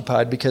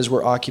unoccupied because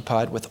we're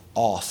occupied with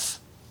off.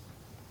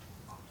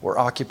 We're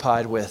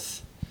occupied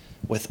with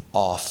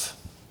off,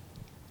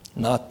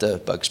 not the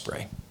bug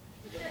spray.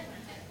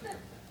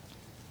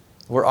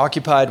 We're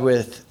occupied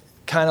with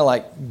kind of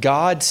like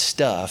God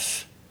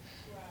stuff,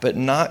 but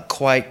not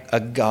quite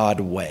a God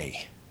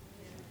way.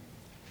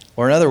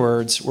 Or in other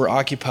words, we're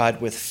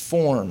occupied with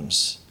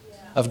forms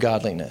of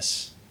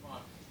godliness.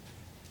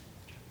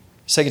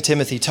 2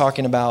 Timothy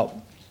talking about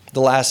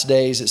the last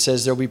days. It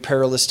says there'll be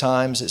perilous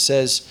times. It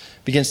says,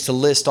 begins to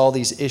list all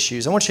these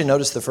issues. I want you to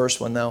notice the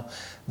first one, though.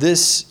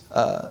 This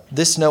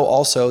know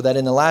also that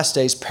in the last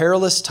days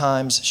perilous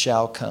times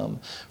shall come,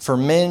 for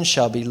men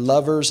shall be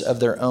lovers of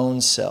their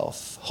own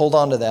self. Hold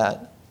on to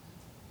that.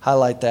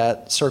 Highlight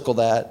that. Circle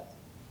that,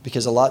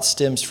 because a lot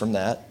stems from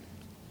that.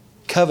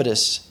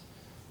 Covetous,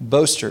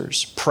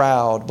 boasters,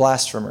 proud,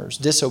 blasphemers,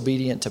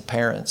 disobedient to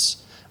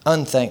parents,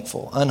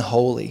 unthankful,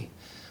 unholy,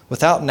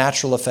 without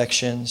natural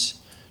affections,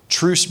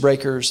 truce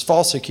breakers,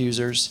 false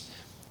accusers,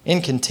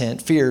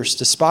 incontent, fierce,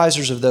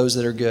 despisers of those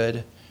that are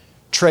good,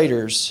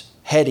 traitors,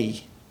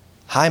 heady,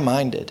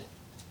 high-minded,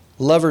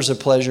 lovers of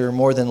pleasure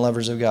more than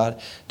lovers of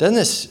God. Doesn't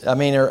this,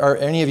 are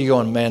any of you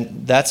going,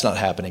 man, that's not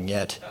happening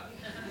yet?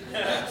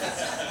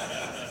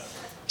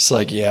 It's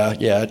like,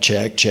 yeah,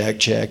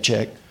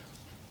 check.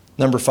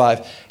 Number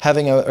 5,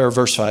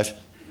 verse 5,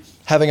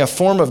 having a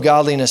form of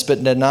godliness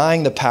but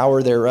denying the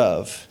power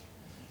thereof,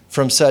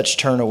 from such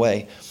turn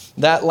away.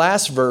 That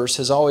last verse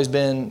has always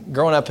been,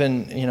 growing up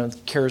in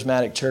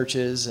charismatic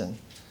churches, and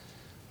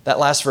that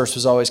last verse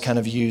was always kind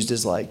of used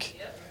as like,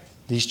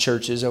 these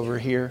churches over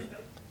here,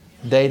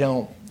 they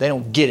don't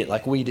get it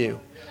like we do.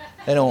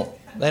 They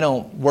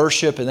don't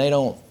worship, and they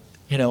don't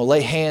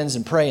lay hands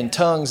and pray in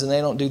tongues, and they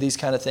don't do these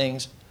kind of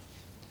things.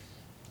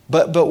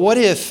 But what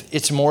if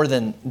it's more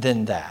than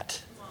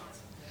that?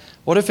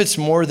 What if it's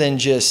more than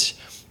just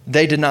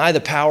they deny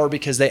the power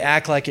because they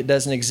act like it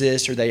doesn't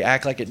exist, or they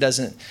act like it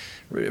doesn't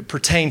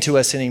pertain to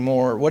us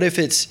anymore? What if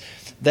it's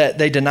that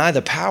they deny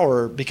the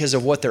power because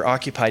of what they're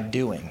occupied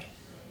doing?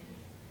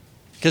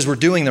 Because we're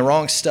doing the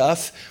wrong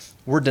stuff.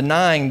 We're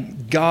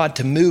denying God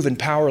to move in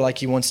power like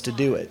He wants to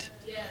do it.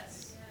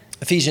 Yes.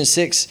 Ephesians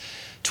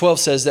 6:12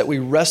 says that we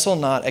wrestle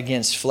not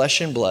against flesh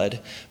and blood,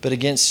 but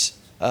against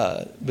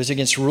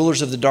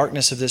rulers of the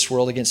darkness of this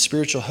world, against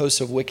spiritual hosts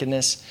of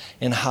wickedness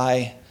in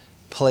high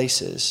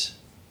places.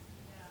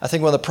 I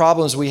think one of the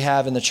problems we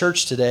have in the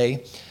church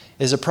today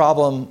is a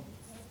problem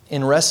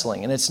in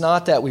wrestling. And it's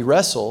not that we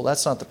wrestle.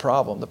 That's not the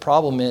problem. The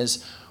problem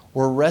is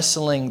we're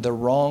wrestling the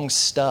wrong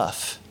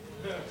stuff.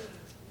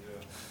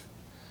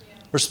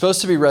 We're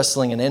supposed to be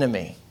wrestling an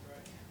enemy.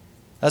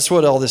 That's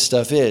what all this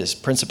stuff is.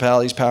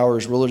 Principalities,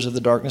 powers, rulers of the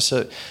darkness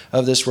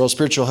of this world,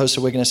 spiritual hosts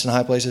of wickedness in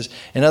high places.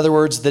 In other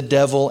words, the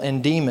devil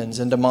and demons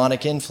and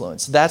demonic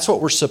influence. That's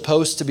what we're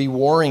supposed to be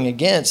warring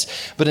against.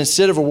 But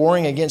instead of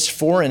warring against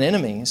foreign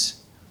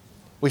enemies,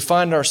 we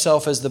find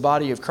ourselves as the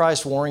body of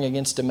Christ warring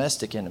against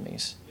domestic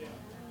enemies.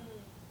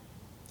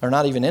 Or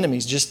not even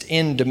enemies, just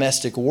in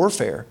domestic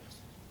warfare.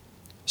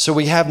 So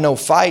we have no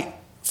fight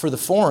for the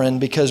foreign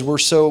because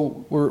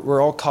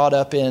we're all caught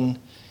up in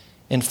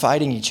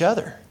fighting each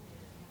other.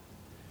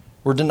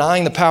 We're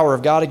denying the power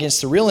of God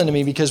against the real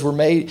enemy because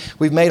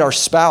we've made our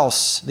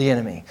spouse the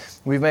enemy.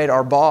 We've made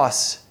our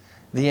boss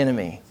the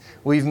enemy.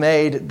 We've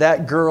made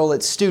that girl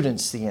at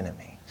students the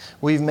enemy.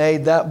 We've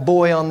made that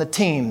boy on the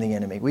team the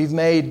enemy. We've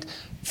made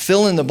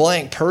fill in the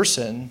blank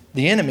person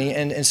the enemy.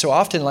 And so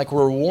often like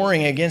we're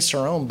warring against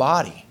our own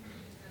body.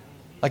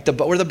 Like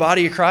we're the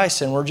body of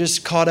Christ, and we're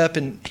just caught up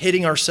in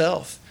hitting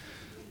ourselves.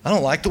 I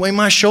don't like the way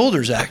my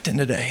shoulder's acting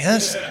today.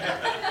 That's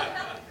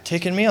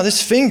ticking me off.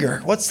 This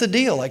finger, what's the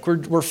deal? Like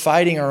we're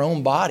fighting our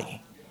own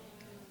body.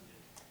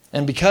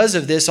 And because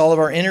of this, all of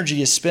our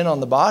energy is spent on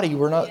the body.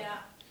 We're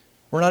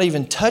not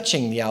even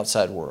touching the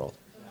outside world.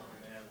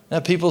 Now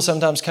people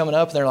sometimes coming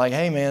up and they're like,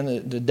 hey man,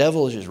 the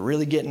devil is just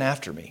really getting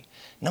after me.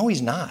 No,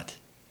 he's not.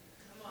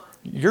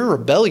 Your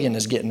rebellion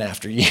is getting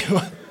after you.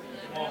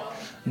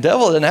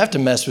 Devil doesn't have to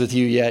mess with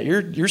you yet.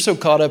 You're so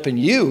caught up in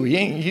you.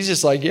 He's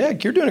just like, yeah,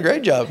 you're doing a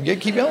great job.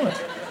 Keep going.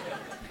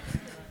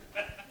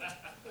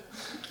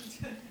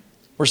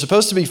 We're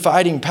supposed to be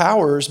fighting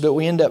powers, but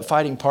we end up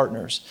fighting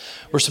partners.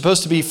 We're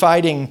supposed to be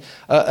fighting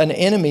an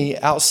enemy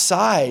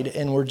outside,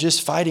 and we're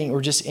just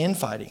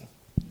infighting.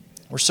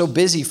 We're so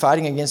busy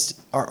fighting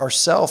against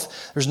ourselves,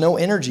 there's no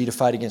energy to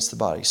fight against the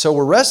body. So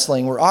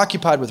we're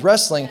occupied with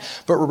wrestling,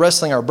 but we're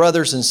wrestling our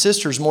brothers and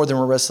sisters more than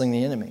we're wrestling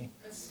the enemy.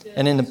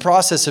 And in the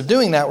process of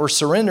doing that, we're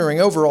surrendering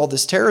over all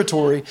this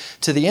territory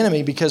to the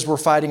enemy because we're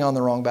fighting on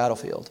the wrong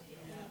battlefield.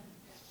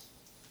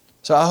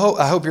 So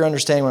I hope you're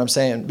understanding what I'm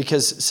saying,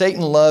 because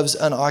Satan loves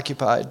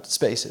unoccupied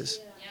spaces.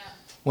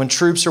 When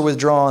troops are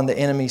withdrawn, the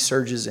enemy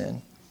surges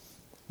in.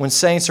 When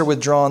saints are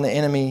withdrawn, the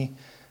enemy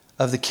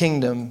of the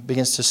kingdom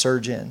begins to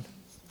surge in.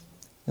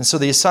 And so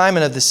the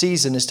assignment of the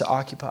season is to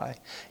occupy.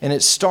 And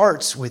it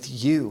starts with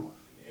you.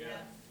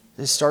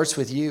 It starts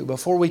with you.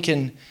 Before we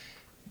can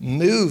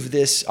move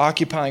this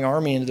occupying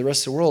army into the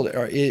rest of the world,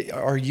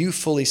 are you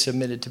fully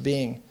submitted to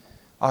being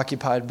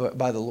occupied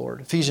by the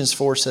Lord? Ephesians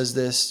 4 says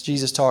this,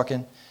 Jesus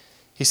talking.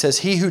 He says,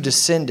 he who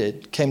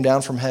descended, came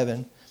down from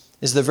heaven,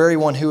 is the very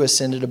one who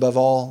ascended above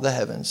all the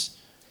heavens.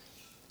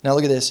 Now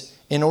look at this.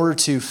 In order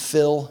to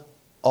fill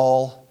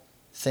all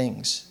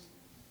things.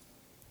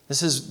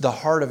 This is the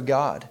heart of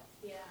God.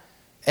 Yeah.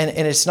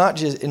 And it's not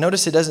just,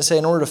 notice it doesn't say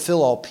in order to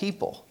fill all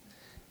people.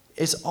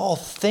 It's all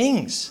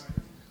things.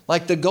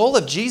 Like the goal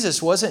of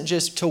Jesus wasn't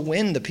just to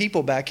win the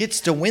people back.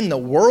 It's to win the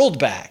world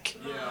back.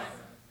 Yeah.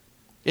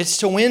 It's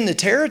to win the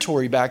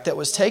territory back that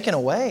was taken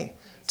away,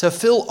 to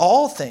fill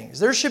all things.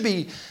 There should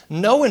be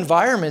no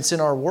environments in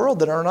our world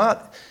that are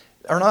not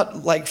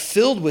like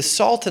filled with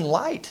salt and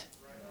light.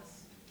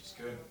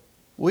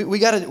 We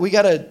got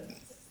to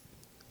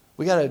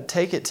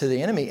take it to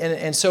the enemy,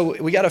 and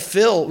so we got to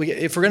fill.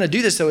 If we're going to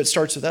do this, though, it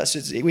starts with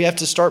us. We have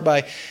to start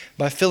by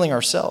filling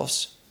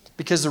ourselves,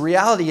 because the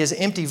reality is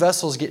empty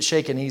vessels get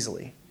shaken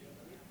easily.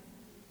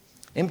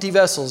 Empty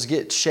vessels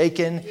get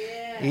shaken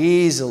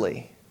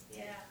easily.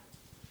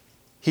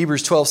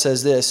 Hebrews 12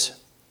 says this,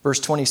 verse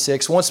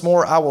 26, once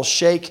more I will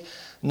shake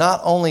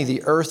not only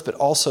the earth but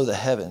also the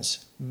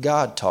heavens.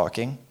 God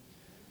talking.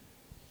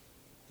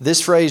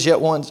 This phrase, yet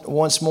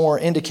once more,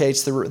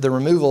 indicates the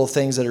removal of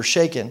things that are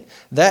shaken.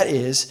 That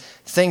is,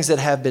 things that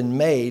have been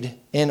made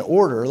in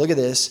order, look at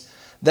this,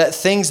 that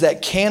things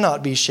that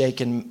cannot be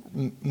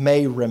shaken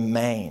may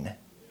remain.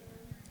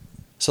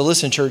 So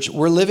listen, church,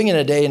 we're living in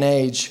a day and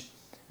age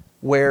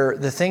where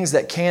the things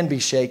that can be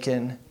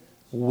shaken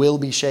will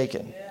be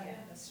shaken.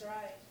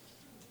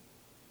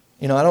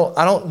 You know,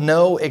 I don't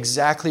know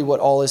exactly what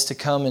all is to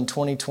come in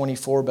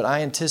 2024, but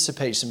I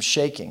anticipate some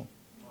shaking.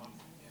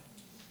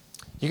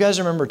 You guys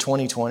remember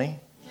 2020?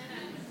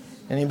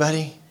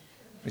 Anybody?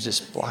 We're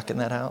just blocking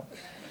that out.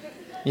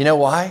 You know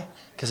why?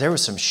 Because there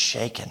was some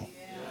shaking.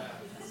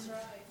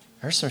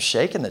 There's some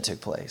shaking that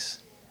took place.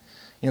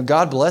 You know,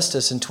 God blessed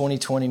us in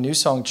 2020. New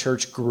Song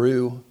Church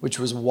grew, which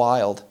was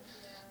wild.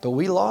 But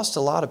we lost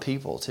a lot of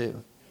people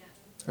too.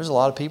 There's a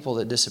lot of people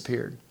that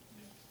disappeared.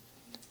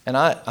 And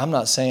I'm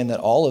not saying that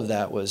all of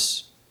that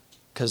was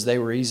because they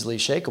were easily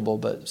shakeable,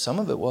 but some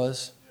of it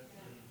was.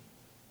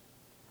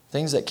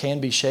 Things that can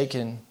be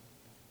shaken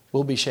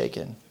will be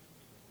shaken.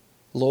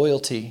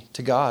 Loyalty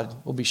to God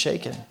will be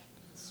shaken.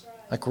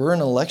 Like, we're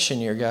in an election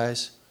year,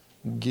 guys.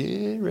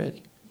 Get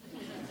ready.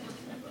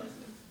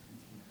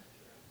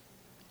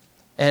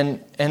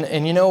 And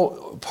you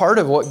know, part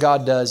of what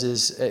God does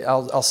is,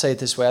 I'll say it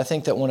this way, I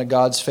think that one of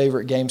God's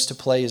favorite games to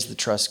play is the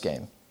trust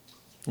game.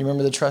 You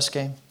remember the trust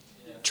game?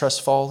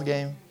 Trust fall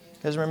game? You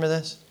guys remember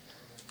this?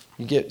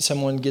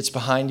 Someone gets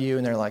behind you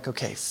and they're like,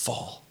 okay,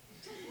 fall.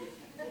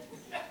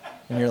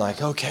 And you're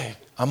like, okay,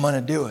 I'm going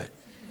to do it.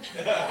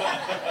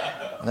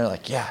 And they're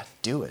like, yeah,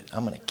 do it.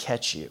 I'm going to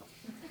catch you.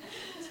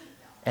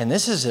 And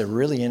this is a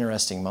really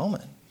interesting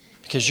moment,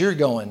 because you're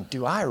going,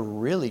 do I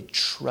really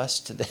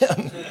trust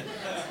them?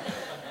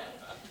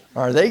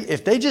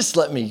 If they just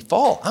let me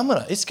fall,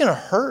 it's going to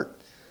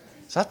hurt.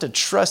 So I have to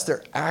trust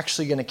they're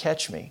actually going to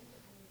catch me.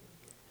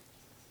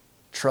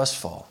 Trust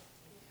fall.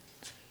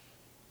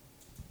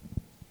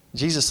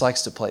 Jesus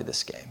likes to play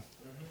this game.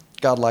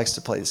 God likes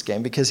to play this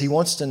game because He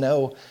wants you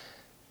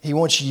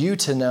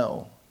to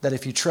know that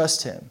if you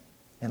trust Him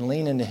and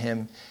lean into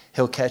Him,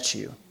 He'll catch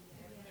you.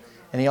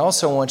 And He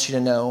also wants you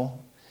to know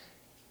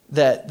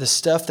that the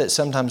stuff that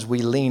sometimes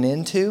we lean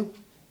into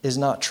is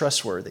not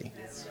trustworthy.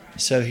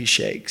 So He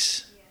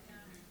shakes.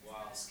 Wow,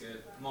 that's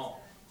good. Come on.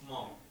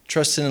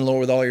 Trust in the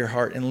Lord with all your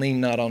heart and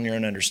lean not on your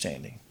own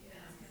understanding.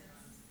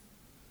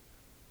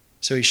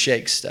 So He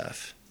shakes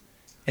stuff.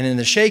 And in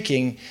the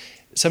shaking,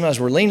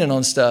 sometimes we're leaning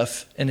on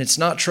stuff and it's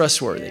not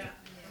trustworthy.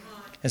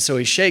 And so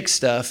He shakes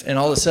stuff and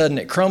all of a sudden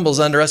it crumbles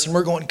under us and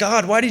we're going,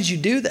 God, why did you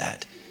do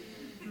that?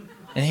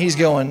 And He's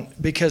going,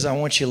 because I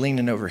want you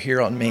leaning over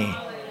here on me.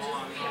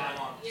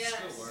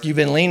 You've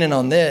been leaning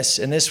on this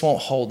and this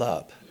won't hold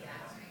up.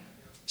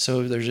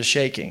 So there's a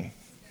shaking.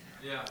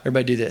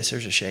 Everybody do this.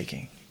 There's a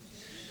shaking.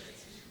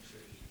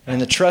 And in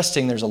the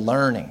trusting, there's a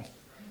learning.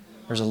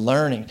 There's a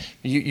learning.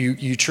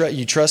 You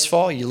trust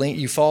fall.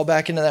 You fall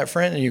back into that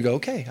friend, and you go,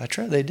 okay, I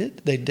tried. They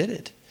did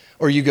it.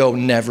 Or you go,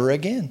 never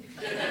again.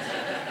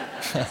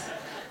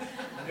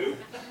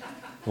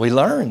 We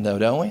learn, though,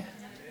 don't we?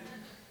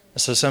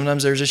 So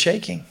sometimes there's a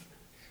shaking,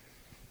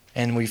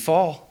 and we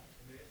fall,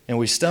 and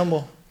we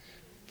stumble,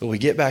 but we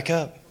get back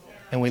up,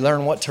 and we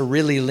learn what to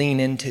really lean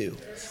into.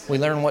 We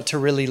learn what to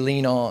really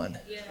lean on.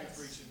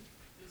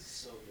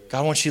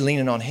 God wants you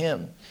leaning on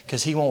Him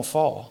because He won't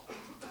fall.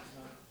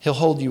 He'll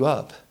hold you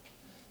up.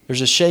 There's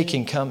a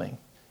shaking coming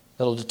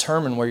that'll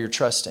determine where you're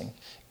trusting.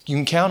 You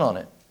can count on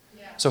it.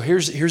 So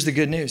here's the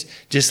good news.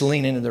 Just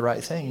lean into the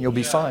right thing. You'll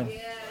be fine.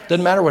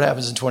 Doesn't matter what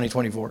happens in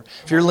 2024.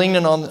 If you're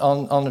leaning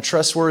on a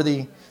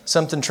trustworthy,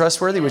 something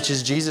trustworthy, which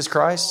is Jesus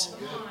Christ,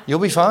 you'll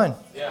be fine.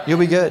 You'll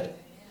be good.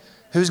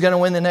 Who's going to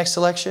win the next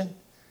election?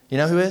 You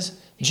know who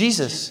is?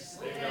 Jesus.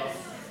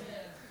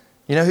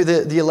 You know who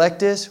the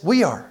elect is?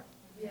 We are.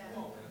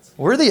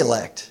 We're the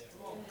elect.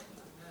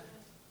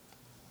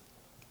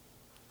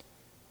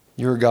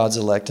 You're God's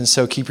elect, and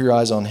so keep your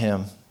eyes on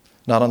Him,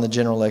 not on the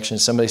general election.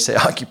 Somebody say,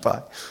 occupy.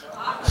 All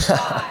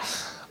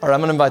right, I'm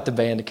going to invite the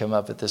band to come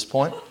up at this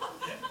point.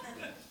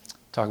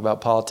 Talk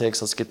about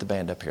politics. Let's get the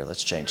band up here.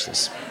 Let's change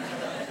this.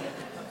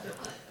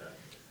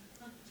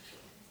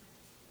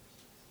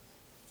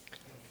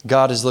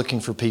 God is looking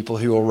for people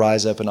who will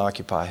rise up and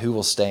occupy, who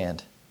will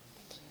stand.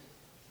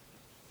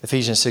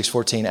 Ephesians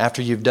 6:14,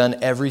 after you've done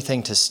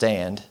everything to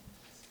stand,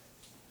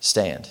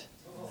 stand.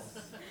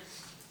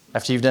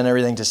 After you've done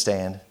everything to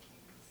stand,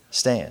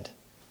 stand.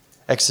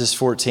 Exodus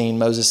 14,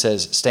 Moses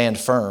says, stand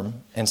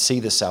firm and see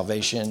the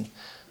salvation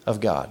of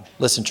God.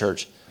 Listen,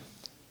 church,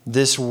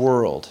 this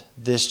world,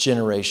 this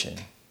generation,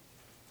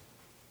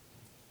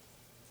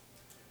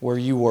 where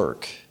you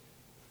work,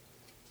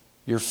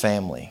 your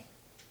family,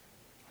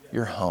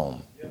 your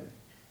home,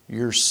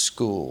 your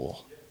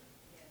school,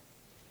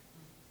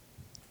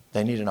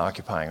 they need an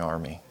occupying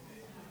army.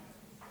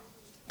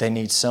 They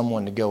need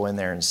someone to go in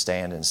there and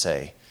stand and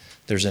say,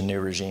 there's a new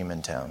regime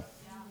in town.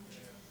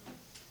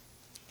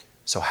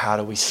 So how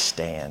do we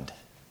stand?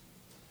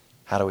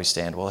 How do we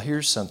stand? Well,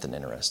 here's something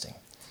interesting.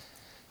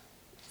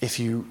 If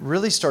you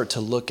really start to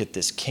look at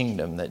this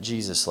kingdom that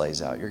Jesus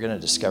lays out, you're going to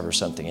discover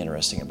something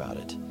interesting about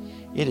it.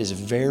 It is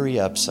very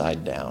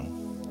upside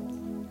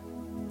down.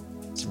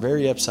 It's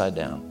very upside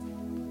down.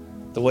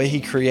 The way he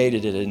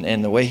created it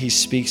and the way he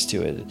speaks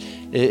to it.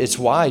 It's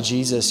why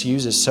Jesus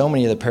uses so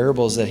many of the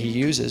parables that he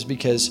uses,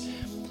 because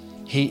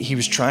he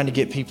was trying to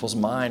get people's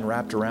mind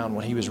wrapped around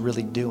what he was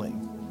really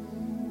doing.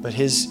 But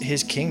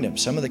his kingdom,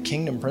 some of the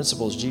kingdom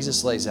principles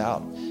Jesus lays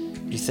out,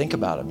 you think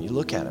about them, you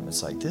look at them,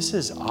 it's like, this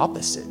is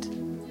opposite.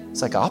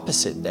 It's like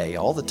opposite day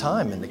all the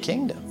time in the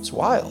kingdom. It's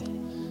wild.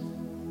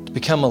 To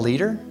become a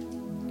leader,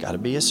 got to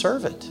be a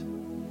servant.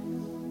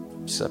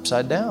 It's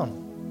upside down.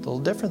 A little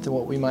different than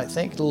what we might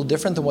think, a little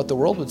different than what the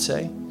world would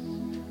say.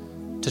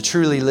 To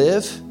truly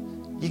live,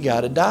 you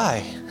got to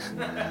die.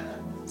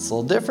 It's a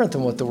little different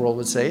than what the world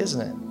would say,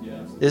 isn't it?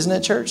 Yes. Isn't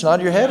it, church?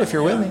 Nod your head if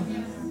you're with me.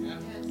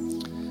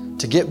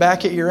 To get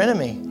back at your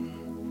enemy,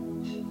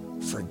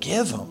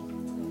 forgive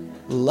them,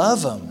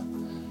 love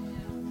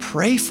them,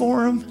 pray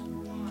for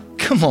them.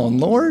 Come on,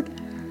 Lord.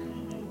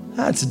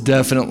 That's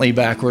definitely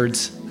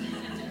backwards.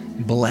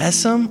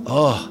 Bless them.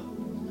 Oh,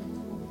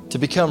 to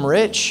become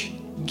rich,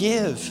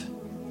 give.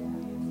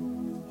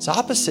 It's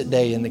opposite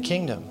day in the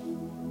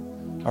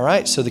kingdom. All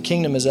right, so the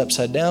kingdom is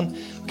upside down.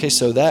 Okay,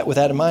 so with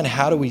that in mind,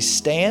 how do we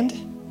stand?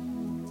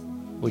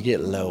 We get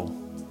low.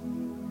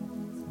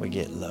 We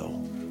get low.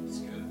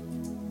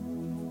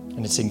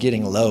 And it's in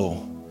getting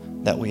low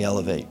that we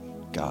elevate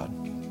God.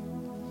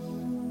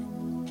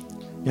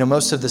 You know,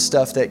 most of the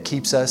stuff that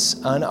keeps us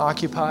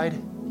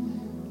unoccupied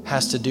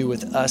has to do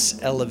with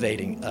us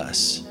elevating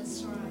us.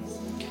 That's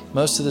right.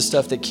 Most of the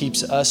stuff that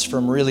keeps us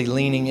from really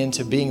leaning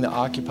into being the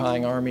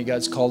occupying army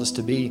God's called us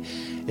to be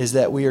is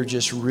that we are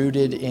just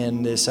rooted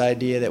in this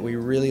idea that we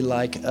really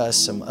like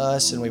us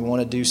and we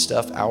want to do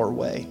stuff our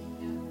way.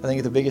 I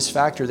think the biggest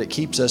factor that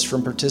keeps us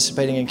from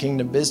participating in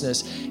kingdom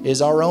business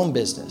is our own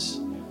business.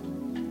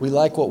 We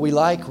like what we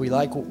like. We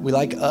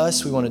like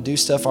us. We want to do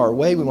stuff our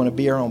way. We want to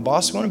be our own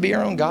boss. We want to be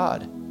our own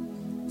God.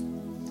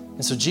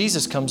 And so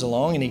Jesus comes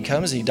along and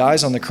he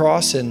dies on the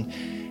cross and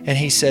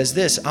he says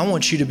this, I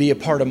want you to be a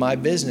part of my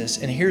business.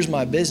 And here's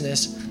my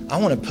business. I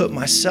want to put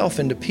myself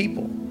into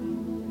people.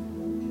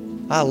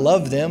 I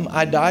love them.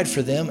 I died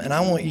for them. And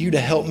I want you to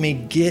help me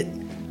get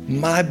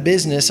my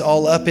business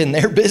all up in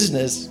their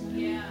business.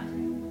 Yeah.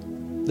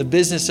 The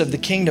business of the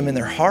kingdom in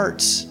their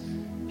hearts.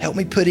 Help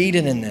me put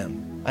Eden in them.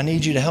 I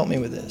need you to help me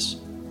with this.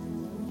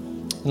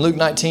 In Luke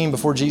 19,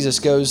 before Jesus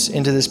goes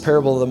into this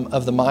parable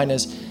of the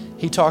minas,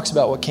 he talks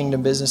about what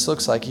kingdom business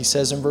looks like. He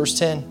says in verse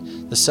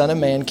 10, the Son of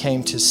Man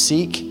came to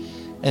seek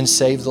and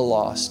save the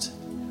lost.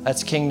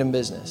 That's kingdom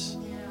business.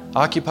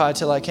 Occupy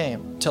till I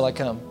come.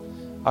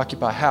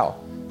 Occupy how?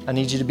 I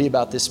need you to be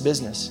about this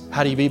business.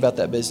 How do you be about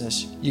that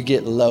business? You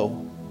get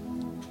low.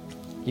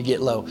 You get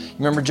low. You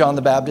remember John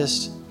the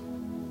Baptist?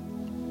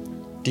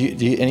 Do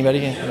you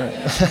anybody?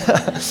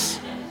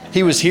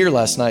 He was here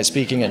last night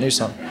speaking at New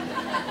Song.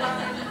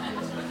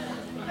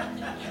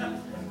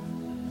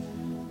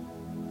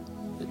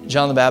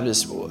 John the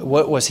Baptist,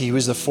 what was he? He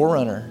was the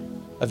forerunner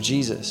of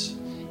Jesus.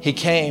 He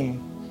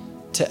came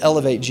to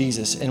elevate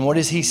Jesus. And what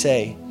does he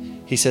say?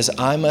 He says,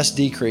 I must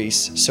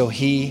decrease so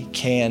he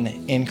can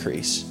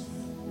increase.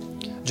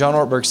 John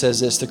Ortberg says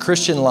this, the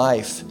Christian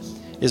life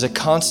is a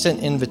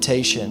constant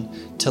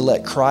invitation to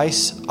let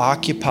Christ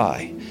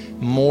occupy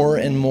more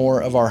and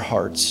more of our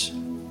hearts.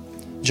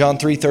 John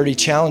 3:30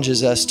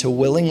 challenges us to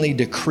willingly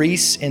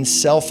decrease in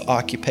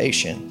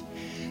self-occupation,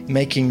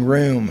 making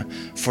room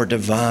for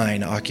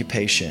divine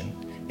occupation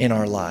in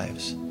our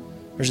lives.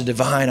 There's a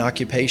divine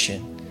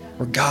occupation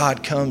where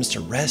God comes to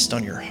rest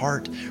on your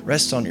heart,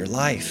 rest on your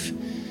life.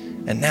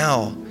 And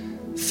now,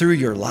 through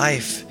your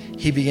life,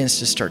 he begins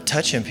to start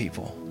touching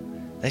people.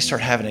 They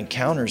start having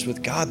encounters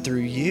with God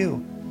through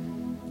you.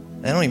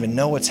 They don't even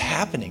know what's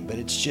happening, but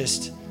it's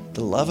just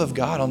the love of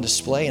God on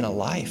display in a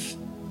life.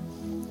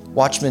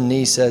 Watchman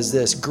Nee says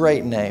this,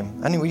 great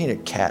name. I mean, we need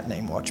a cat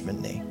named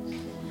Watchman Nee.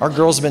 Our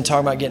girls have been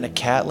talking about getting a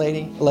cat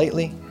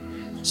lately.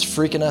 It's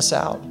freaking us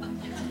out.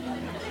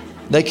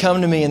 They come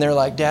to me and they're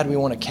like, Dad, we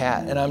want a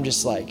cat. And I'm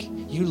just like,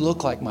 you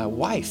look like my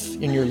wife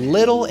and you're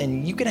little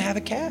and you can have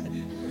a cat.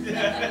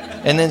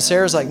 And then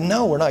Sarah's like,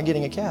 no, we're not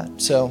getting a cat.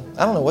 So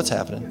I don't know what's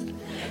happening.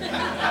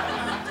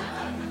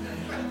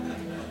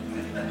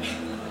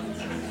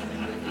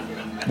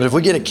 But if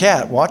we get a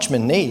cat,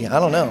 Watchman Nee, I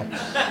don't know.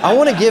 I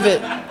want to give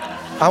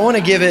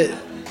it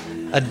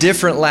a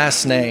different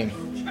last name.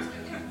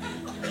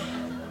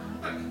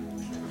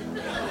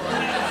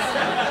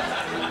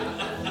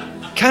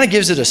 kind of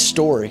gives it a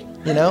story,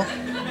 you know?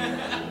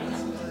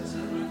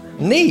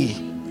 Knee.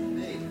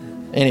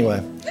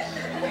 Anyway,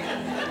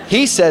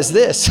 he says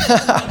this.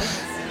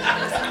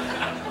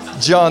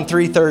 John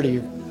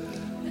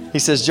 3:30. He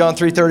says, John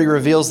 3:30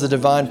 reveals the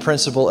divine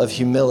principle of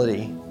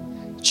humility,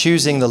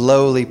 choosing the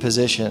lowly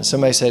position.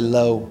 Somebody say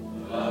low.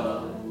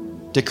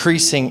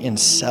 Decreasing in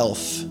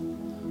self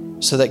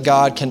so that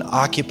God can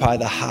occupy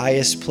the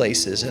highest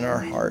places in our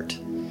heart.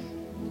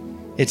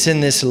 It's in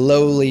this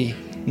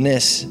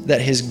lowliness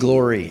that his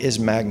glory is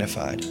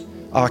magnified.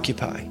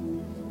 Occupy.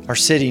 Our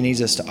city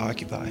needs us to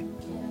occupy.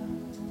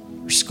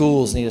 Our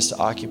schools need us to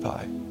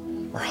occupy.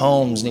 Our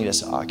homes need us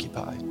to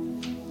occupy.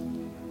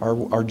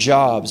 Our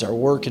jobs, our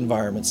work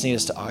environments need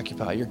us to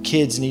occupy. Your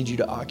kids need you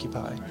to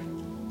occupy.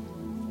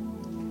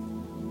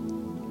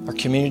 Our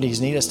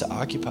communities need us to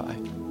occupy.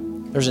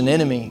 There's an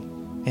enemy,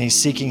 and he's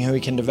seeking who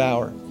he can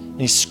devour. And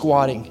he's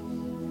squatting,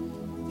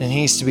 and he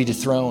needs to be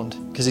dethroned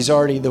because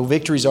the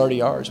victory's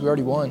already ours. We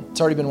already won.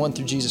 It's already been won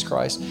through Jesus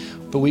Christ,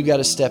 but we've got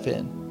to step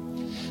in.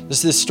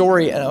 This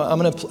story, and I'm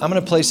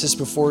gonna place this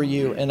before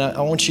you, and I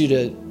want you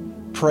to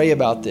pray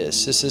about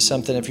this. This is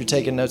something, if you're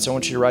taking notes, I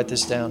want you to write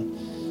this down.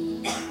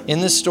 In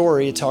this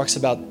story, it talks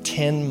about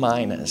 10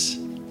 minas,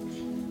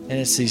 and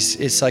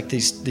it's like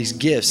these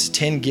gifts,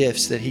 10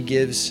 gifts that he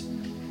gives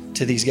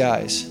to these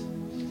guys.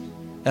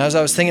 And as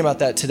I was thinking about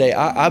that today,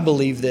 I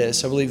believe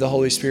this. I believe the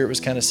Holy Spirit was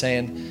kind of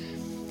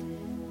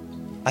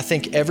saying, I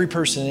think every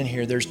person in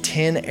here, there's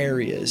 10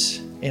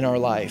 areas in our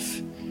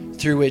life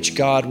through which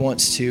God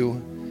wants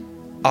to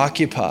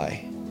occupy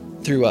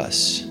through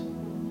us.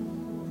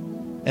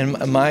 And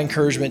my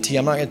encouragement to you,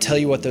 I'm not going to tell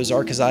you what those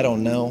are because I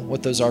don't know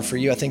what those are for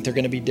you. I think they're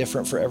going to be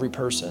different for every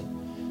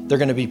person. They're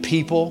going to be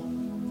people.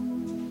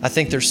 I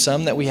think there's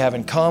some that we have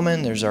in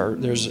common. There's our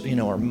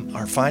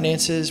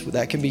finances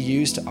that can be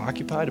used to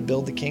occupy, to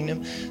build the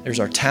kingdom.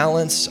 There's our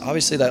talents,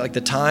 obviously that like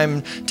the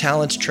time,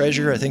 talents,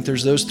 treasure. I think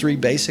there's those 3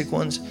 basic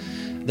ones.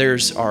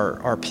 There's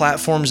our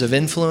platforms of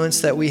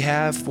influence that we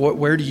have.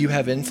 Where do you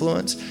have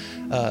influence?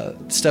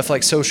 Stuff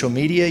like social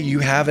media. You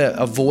have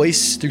a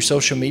voice through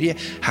social media.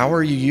 How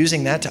are you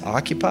using that to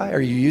occupy?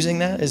 Are you using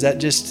that? Is that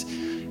just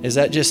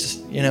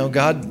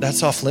God,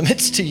 that's off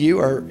limits to you,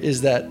 or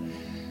is that?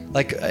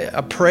 Like,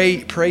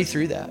 pray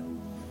through that.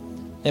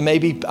 And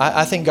maybe,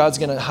 I think God's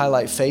going to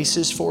highlight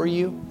faces for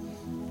you.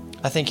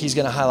 I think he's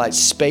going to highlight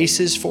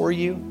spaces for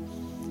you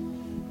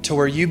to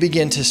where you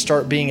begin to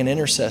start being an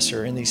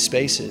intercessor in these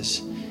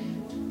spaces,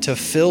 to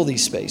fill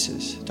these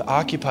spaces, to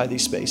occupy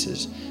these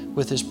spaces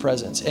with his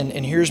presence.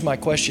 And here's my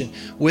question.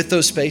 With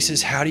those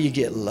spaces, how do you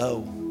get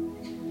low?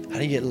 How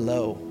do you get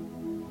low?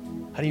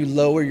 How do you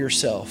lower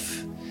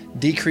yourself?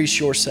 Decrease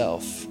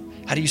yourself?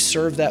 How do you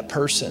serve that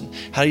person?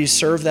 How do you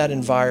serve that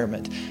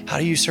environment? How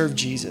do you serve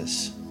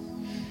Jesus?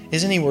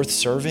 Isn't he worth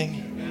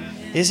serving?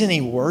 Isn't he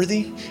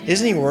worthy?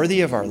 Isn't he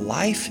worthy of our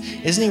life?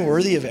 Isn't he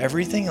worthy of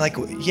everything? Like,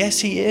 yes,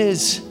 he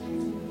is.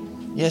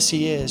 Yes,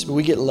 he is. But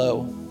we get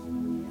low.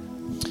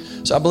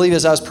 So I believe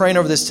as I was praying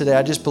over this today,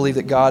 I just believe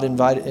that God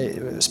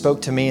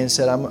spoke to me and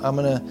said, we're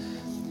going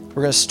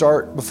to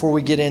start, before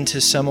we get into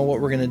some of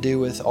what we're going to do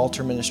with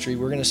altar ministry,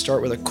 we're going to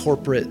start with a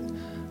corporate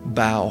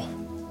bow.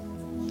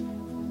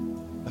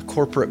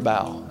 Corporate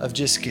bow of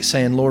just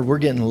saying, Lord, we're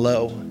getting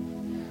low.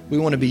 We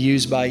want to be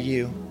used by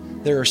you.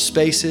 There are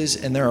spaces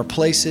and there are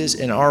places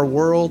in our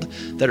world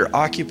that are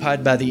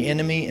occupied by the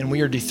enemy, and we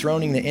are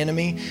dethroning the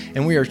enemy,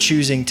 and we are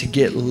choosing to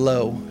get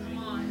low.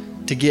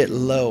 To get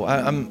low.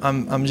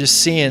 I'm just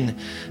seeing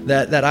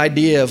that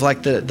idea of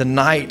like the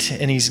knight,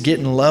 and he's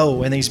getting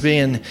low, and he's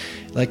being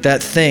like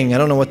that thing. I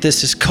don't know what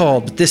this is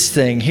called, but this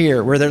thing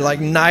here where they're like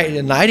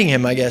knighting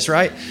him, I guess,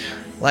 right?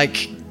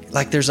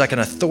 Like there's like an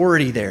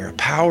authority there, a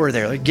power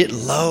there. Like, get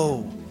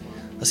low.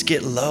 Let's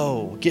get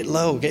low. Get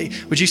low. Okay?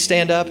 Would you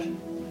stand up?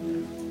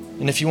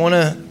 And if you want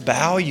to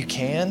bow, you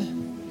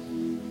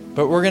can.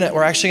 But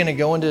we're actually going to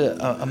go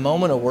into a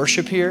moment of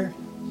worship here.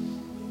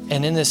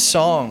 And in this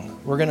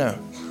song, we're going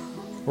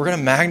to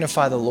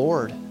magnify the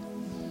Lord.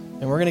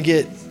 And you're going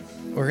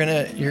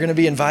to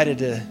be invited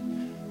to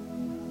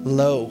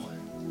low.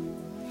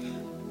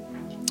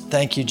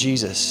 Thank you,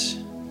 Jesus.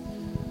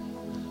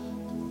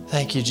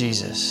 Thank you,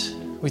 Jesus.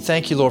 We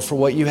thank you, Lord, for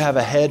what you have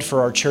ahead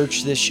for our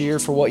church this year,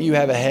 for what you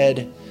have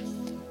ahead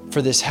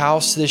for this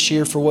house this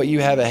year, for what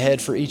you have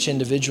ahead for each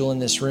individual in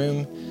this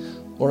room.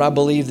 Lord, I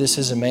believe this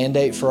is a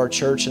mandate for our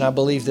church, and I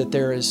believe that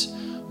there is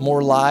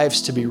more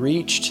lives to be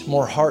reached,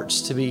 more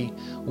hearts to be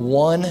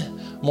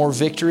won, more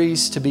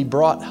victories to be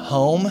brought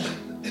home.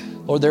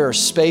 Lord, there are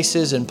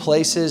spaces and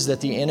places that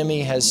the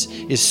enemy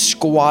is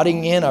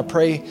squatting in. I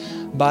pray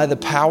by the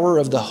power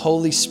of the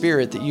Holy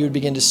Spirit that you would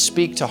begin to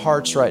speak to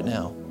hearts right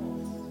now.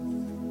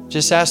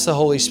 Just ask the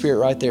Holy Spirit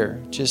right there.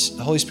 Just,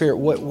 Holy Spirit,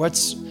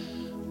 what's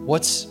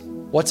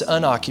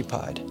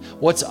unoccupied?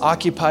 What's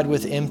occupied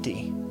with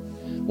empty?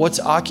 What's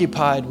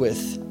occupied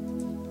with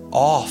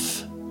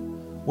off?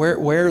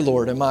 Where,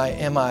 Lord, am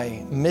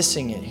I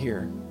missing it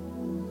here?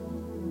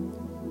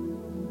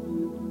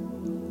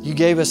 You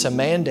gave us a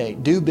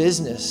mandate. Do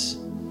business.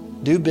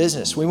 Do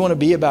business. We want to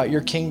be about your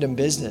kingdom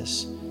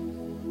business.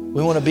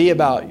 We want to be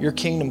about your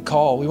kingdom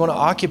call. We want to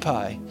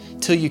occupy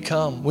till you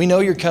come. We know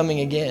you're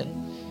coming again.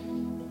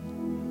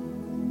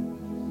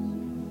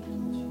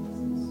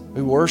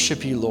 We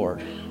worship you,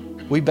 Lord.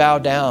 We bow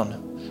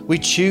down. We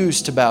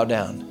choose to bow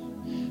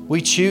down.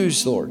 We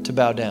choose, Lord, to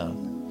bow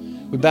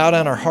down. We bow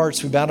down our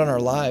hearts. We bow down our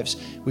lives.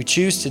 We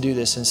choose to do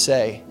this and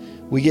say,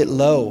 we get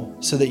low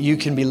so that you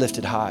can be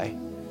lifted high.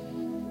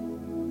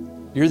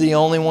 You're the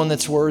only one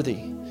that's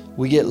worthy.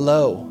 We get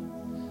low.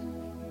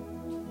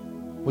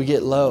 We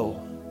get low.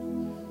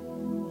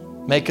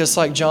 Make us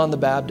like John the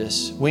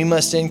Baptist. We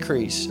must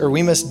increase, or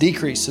we must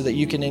decrease so that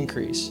you can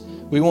increase.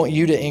 We want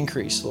you to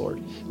increase,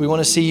 Lord. We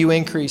want to see you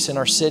increase in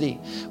our city.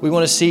 We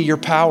want to see your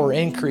power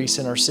increase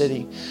in our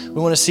city.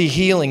 We want to see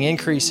healing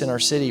increase in our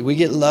city. We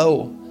get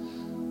low.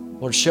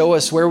 Lord, show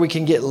us where we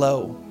can get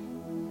low.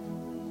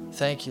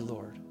 Thank you,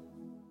 Lord.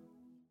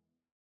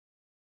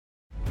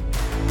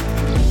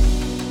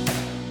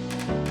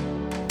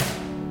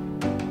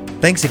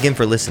 Thanks again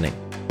for listening.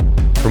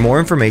 For more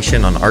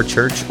information on our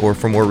church or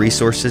for more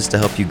resources to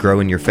help you grow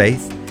in your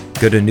faith,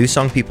 go to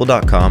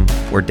newsongpeople.com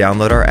or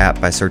download our app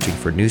by searching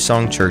for New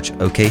Song Church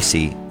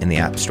OKC in the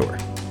App Store.